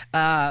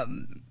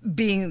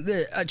being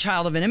a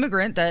child of an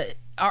immigrant that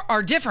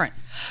are different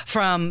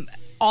from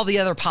all the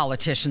other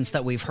politicians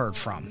that we've heard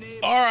from.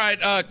 All right,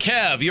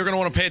 Kev, you're going to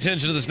want to pay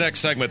attention to this next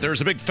segment. There's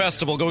a big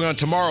festival going on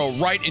tomorrow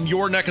right in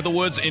your neck of the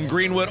woods in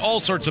Greenwood. All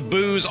sorts of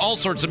booze, all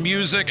sorts of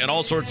music, and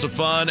all sorts of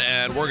fun.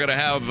 And we're going to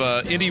have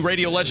indie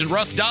radio legend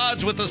Russ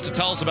Dodge with us to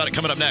tell us about it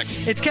coming up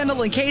next. It's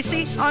Kendall and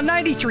Casey on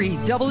 93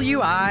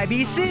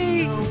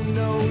 WIBC.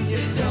 No,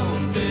 you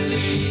don't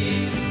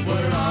believe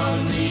we're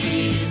on the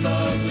eve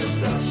of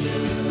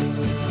destruction.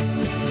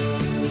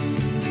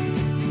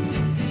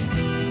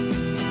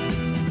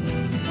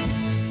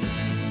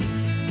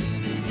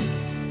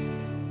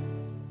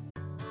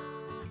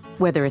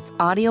 Whether it's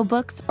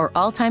audiobooks or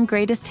all-time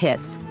greatest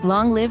hits,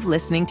 long live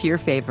listening to your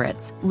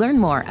favorites. Learn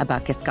more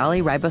about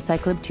Kisqali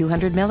Ribociclib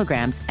 200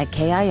 milligrams at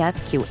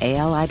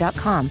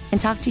KISQALI.com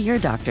and talk to your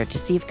doctor to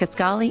see if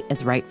Kisqali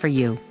is right for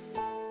you.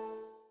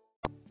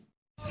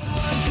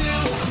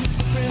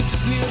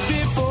 Princess knew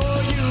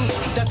before you.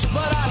 That's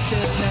what I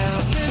said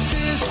now.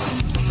 Princess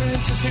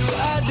princess who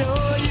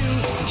adore you.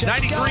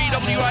 93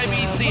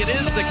 WIBC. It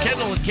is the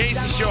Kendall and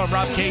Casey show. I'm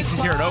Rob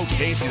Casey's here. And oh,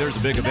 Casey, there's a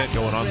big event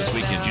going on this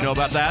weekend. Do you know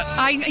about that?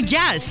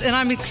 Yes, and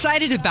I'm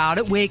excited about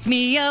it. Wake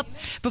me up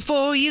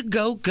before you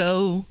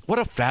go. What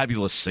a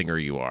fabulous singer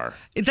you are.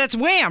 That's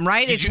Wham,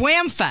 right? It's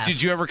Wham Fest.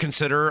 Did you ever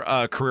consider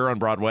a career on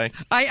Broadway?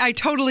 I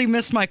totally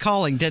missed my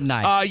calling, didn't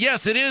I?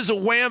 Yes, it is a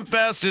Wham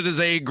Fest. It is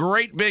a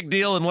great big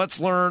deal, and let's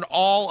learn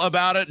all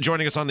about it.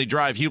 Joining us on the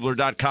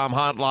DriveHubler.com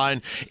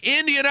hotline,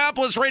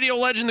 Indianapolis radio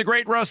legend, the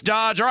great Russ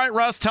Dodge. All right,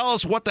 Russ, tell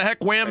us what the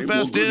heck Wham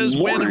Fest is,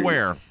 when and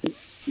where.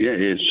 Yeah,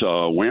 it's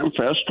Wham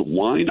Fest,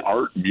 wine,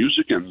 art,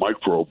 music, and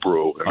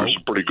microbrew. And there's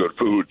some pretty good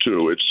food,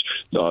 too. It's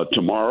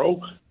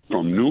tomorrow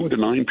from noon to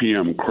 9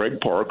 p.m.,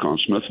 Craig Park on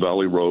Smith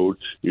Valley Road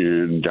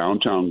in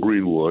downtown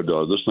Greenwood.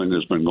 This thing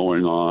has been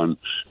going on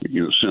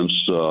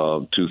since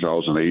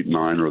 2008,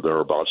 9 or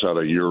thereabouts, had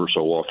a year or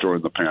so off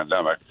during the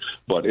pandemic.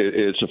 But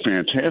it's a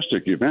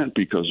fantastic event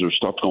because there's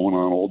stuff going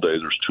on all day.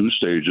 There's 2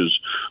 stages,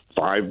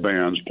 5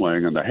 bands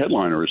playing, and the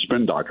headliner is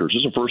Spin Doctors.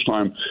 This is the first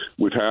time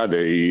we've had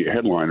a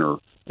headliner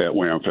at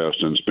Wham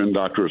Fest, and Spin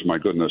Doctors, my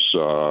goodness,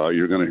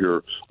 you're going to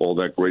hear all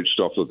that great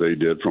stuff that they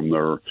did from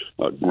their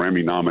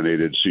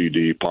Grammy-nominated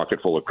CD,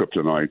 Pocket Full of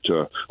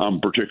Kryptonite. I'm a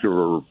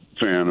particular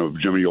fan of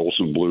Jimmy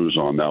Olsen Blues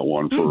on that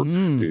one for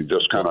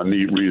just kind of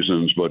neat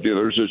reasons, but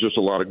there's just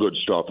a lot of good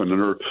stuff, and then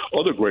there are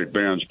other great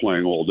bands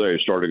playing all day,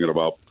 starting at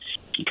about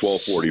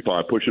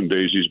 12:45. Pushing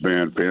Daisy's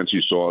band,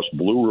 Fancy Sauce,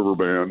 Blue River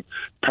Band,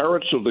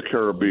 Parrots of the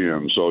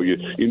Caribbean. So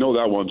you know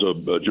that one's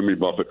a Jimmy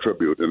Buffett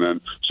tribute. And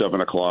then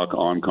 7 o'clock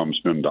on comes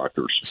Spin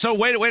Doctors. So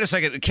wait a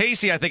second.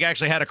 Casey, I think,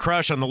 actually had a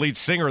crush on the lead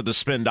singer of the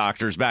Spin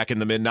Doctors back in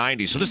the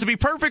mid-'90s. So this would be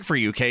perfect for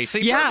you,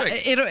 Casey. Yeah,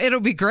 perfect.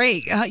 It'll be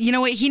great. You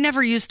know what? He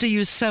never used to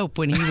use soap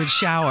when he would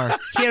shower.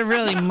 He had a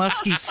really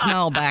musky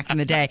smell back in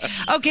the day.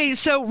 Okay,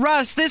 so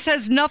Russ, this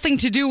has nothing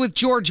to do with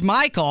George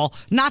Michael.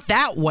 Not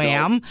that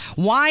Wham.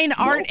 No. Wine,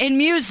 art, and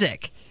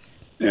music.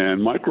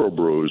 And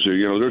microbrews.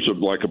 There's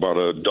about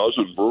a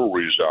dozen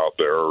breweries out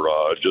there,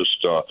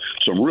 just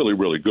some really,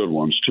 really good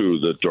ones, too,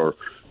 that are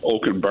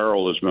Oak and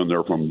Barrel has been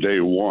there from day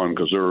one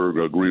because they're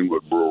a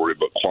Greenwood brewery,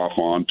 but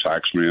Quaffon,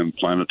 Taxman,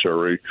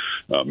 Planetary,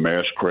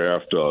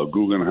 Mashcraft,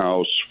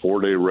 Guggenhaus,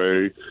 4-Day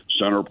Ray,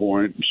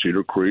 Centerpoint,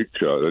 Cedar Creek.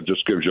 That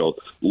just gives you a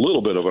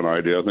little bit of an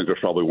idea. I think there's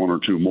probably 1 or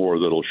 2 more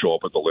that'll show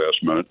up at the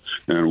last minute.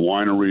 And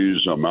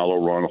wineries, Mallow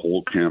Run,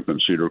 Holtcamp,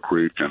 and Cedar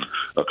Creek, and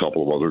a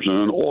couple of others. And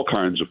then all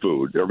kinds of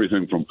food,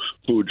 everything from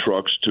food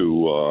trucks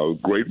to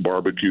great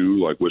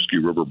barbecue, like Whiskey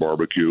River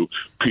Barbecue,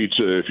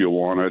 pizza if you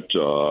want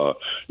it,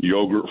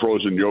 yogurt,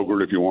 frozen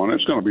yogurt if you want it.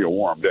 It's going to be a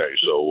warm day,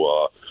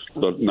 so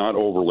but not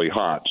overly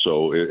hot.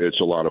 So it's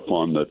a lot of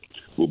fun that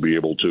we'll be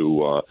able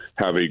to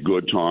have a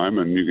good time,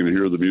 and you can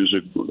hear the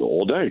music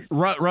all day.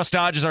 Russ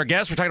Dodge is our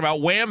guest. We're talking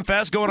about Wham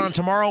Fest going on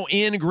tomorrow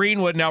in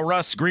Greenwood. Now,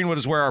 Russ, Greenwood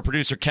is where our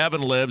producer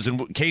Kevin lives,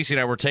 and Casey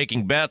and I were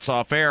taking bets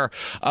off air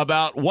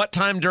about what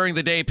time during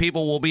the day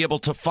people will be able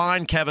to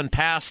find Kevin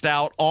passed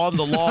out on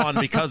the lawn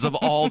because of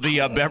all the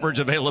beverage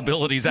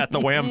availabilities at the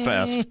Wham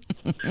Fest.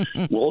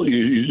 Well,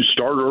 you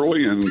start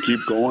early and keep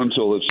going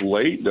till it's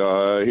late.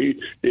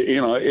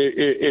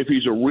 If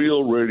he's a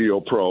real radio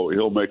pro,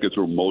 he'll make it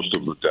through most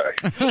of the day.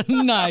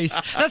 Nice.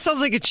 That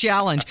sounds like a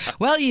challenge.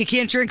 Well, you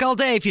can't drink all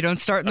day if you don't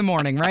start in the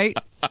morning, right?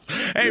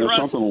 Hey, Russ.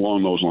 Something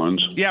along those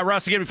lines. Yeah,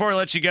 Russ, again, before we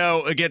let you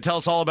go, again, tell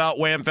us all about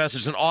Wham Fest.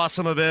 It's an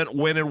awesome event.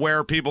 When and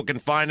where people can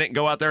find it and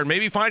go out there and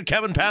maybe find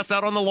Kevin passed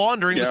out on the lawn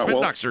during the Spin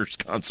Doctors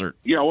concert.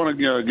 Yeah, I want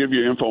to give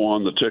you info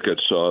on the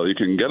tickets. You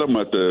can get them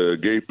at the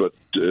gate, but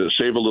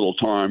save a little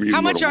time.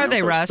 How much are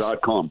they, Russ?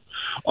 .com.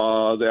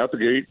 They're at the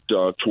gate,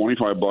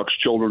 $25.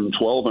 Children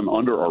 12 and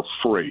under are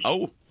free.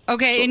 Oh.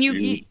 Okay, so, and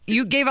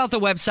you gave out the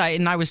website,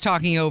 and I was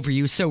talking over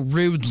you so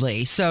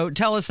rudely. So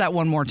tell us that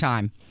one more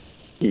time.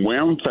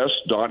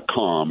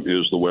 Whamfest.com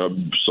is the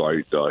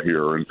website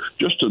here. And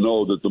just to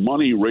know that the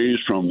money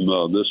raised from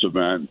this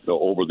event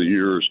over the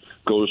years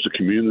goes to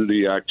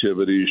community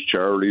activities,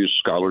 charities,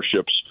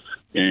 scholarships,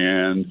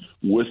 and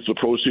with the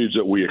proceeds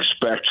that we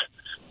expect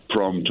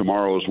from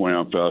tomorrow's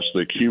Wham Fest,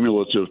 the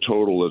cumulative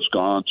total that's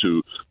gone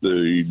to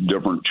the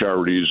different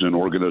charities and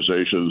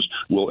organizations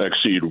will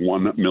exceed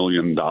 $1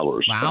 million.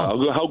 Wow.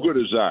 How good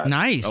is that?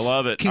 Nice. I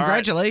love it.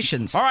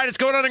 Congratulations. All right, it's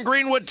going on in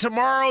Greenwood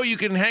tomorrow. You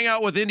can hang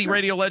out with indie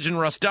radio legend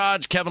Russ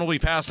Dodge. Kevin will be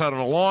passed out on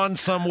a lawn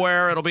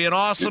somewhere. It'll be an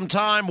awesome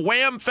time.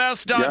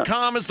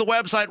 Whamfest.com is the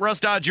website.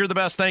 Russ Dodge, you're the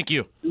best. Thank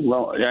you.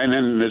 Well, and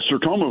then it's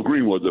Sertoma of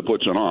Greenwood that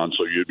puts it on,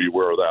 so you'd be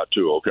aware of that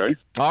too, okay?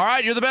 All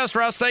right, you're the best,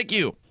 Russ. Thank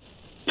you.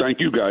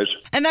 Thank you, guys.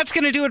 And that's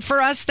going to do it for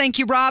us. Thank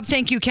you, Rob.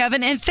 Thank you,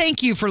 Kevin. And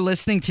thank you for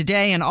listening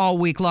today and all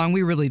week long.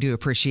 We really do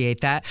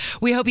appreciate that.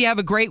 We hope you have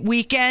a great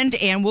weekend,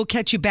 and we'll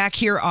catch you back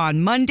here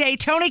on Monday.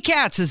 Tony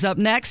Katz is up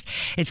next.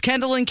 It's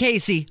Kendall and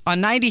Casey on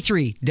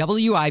 93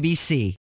 WIBC.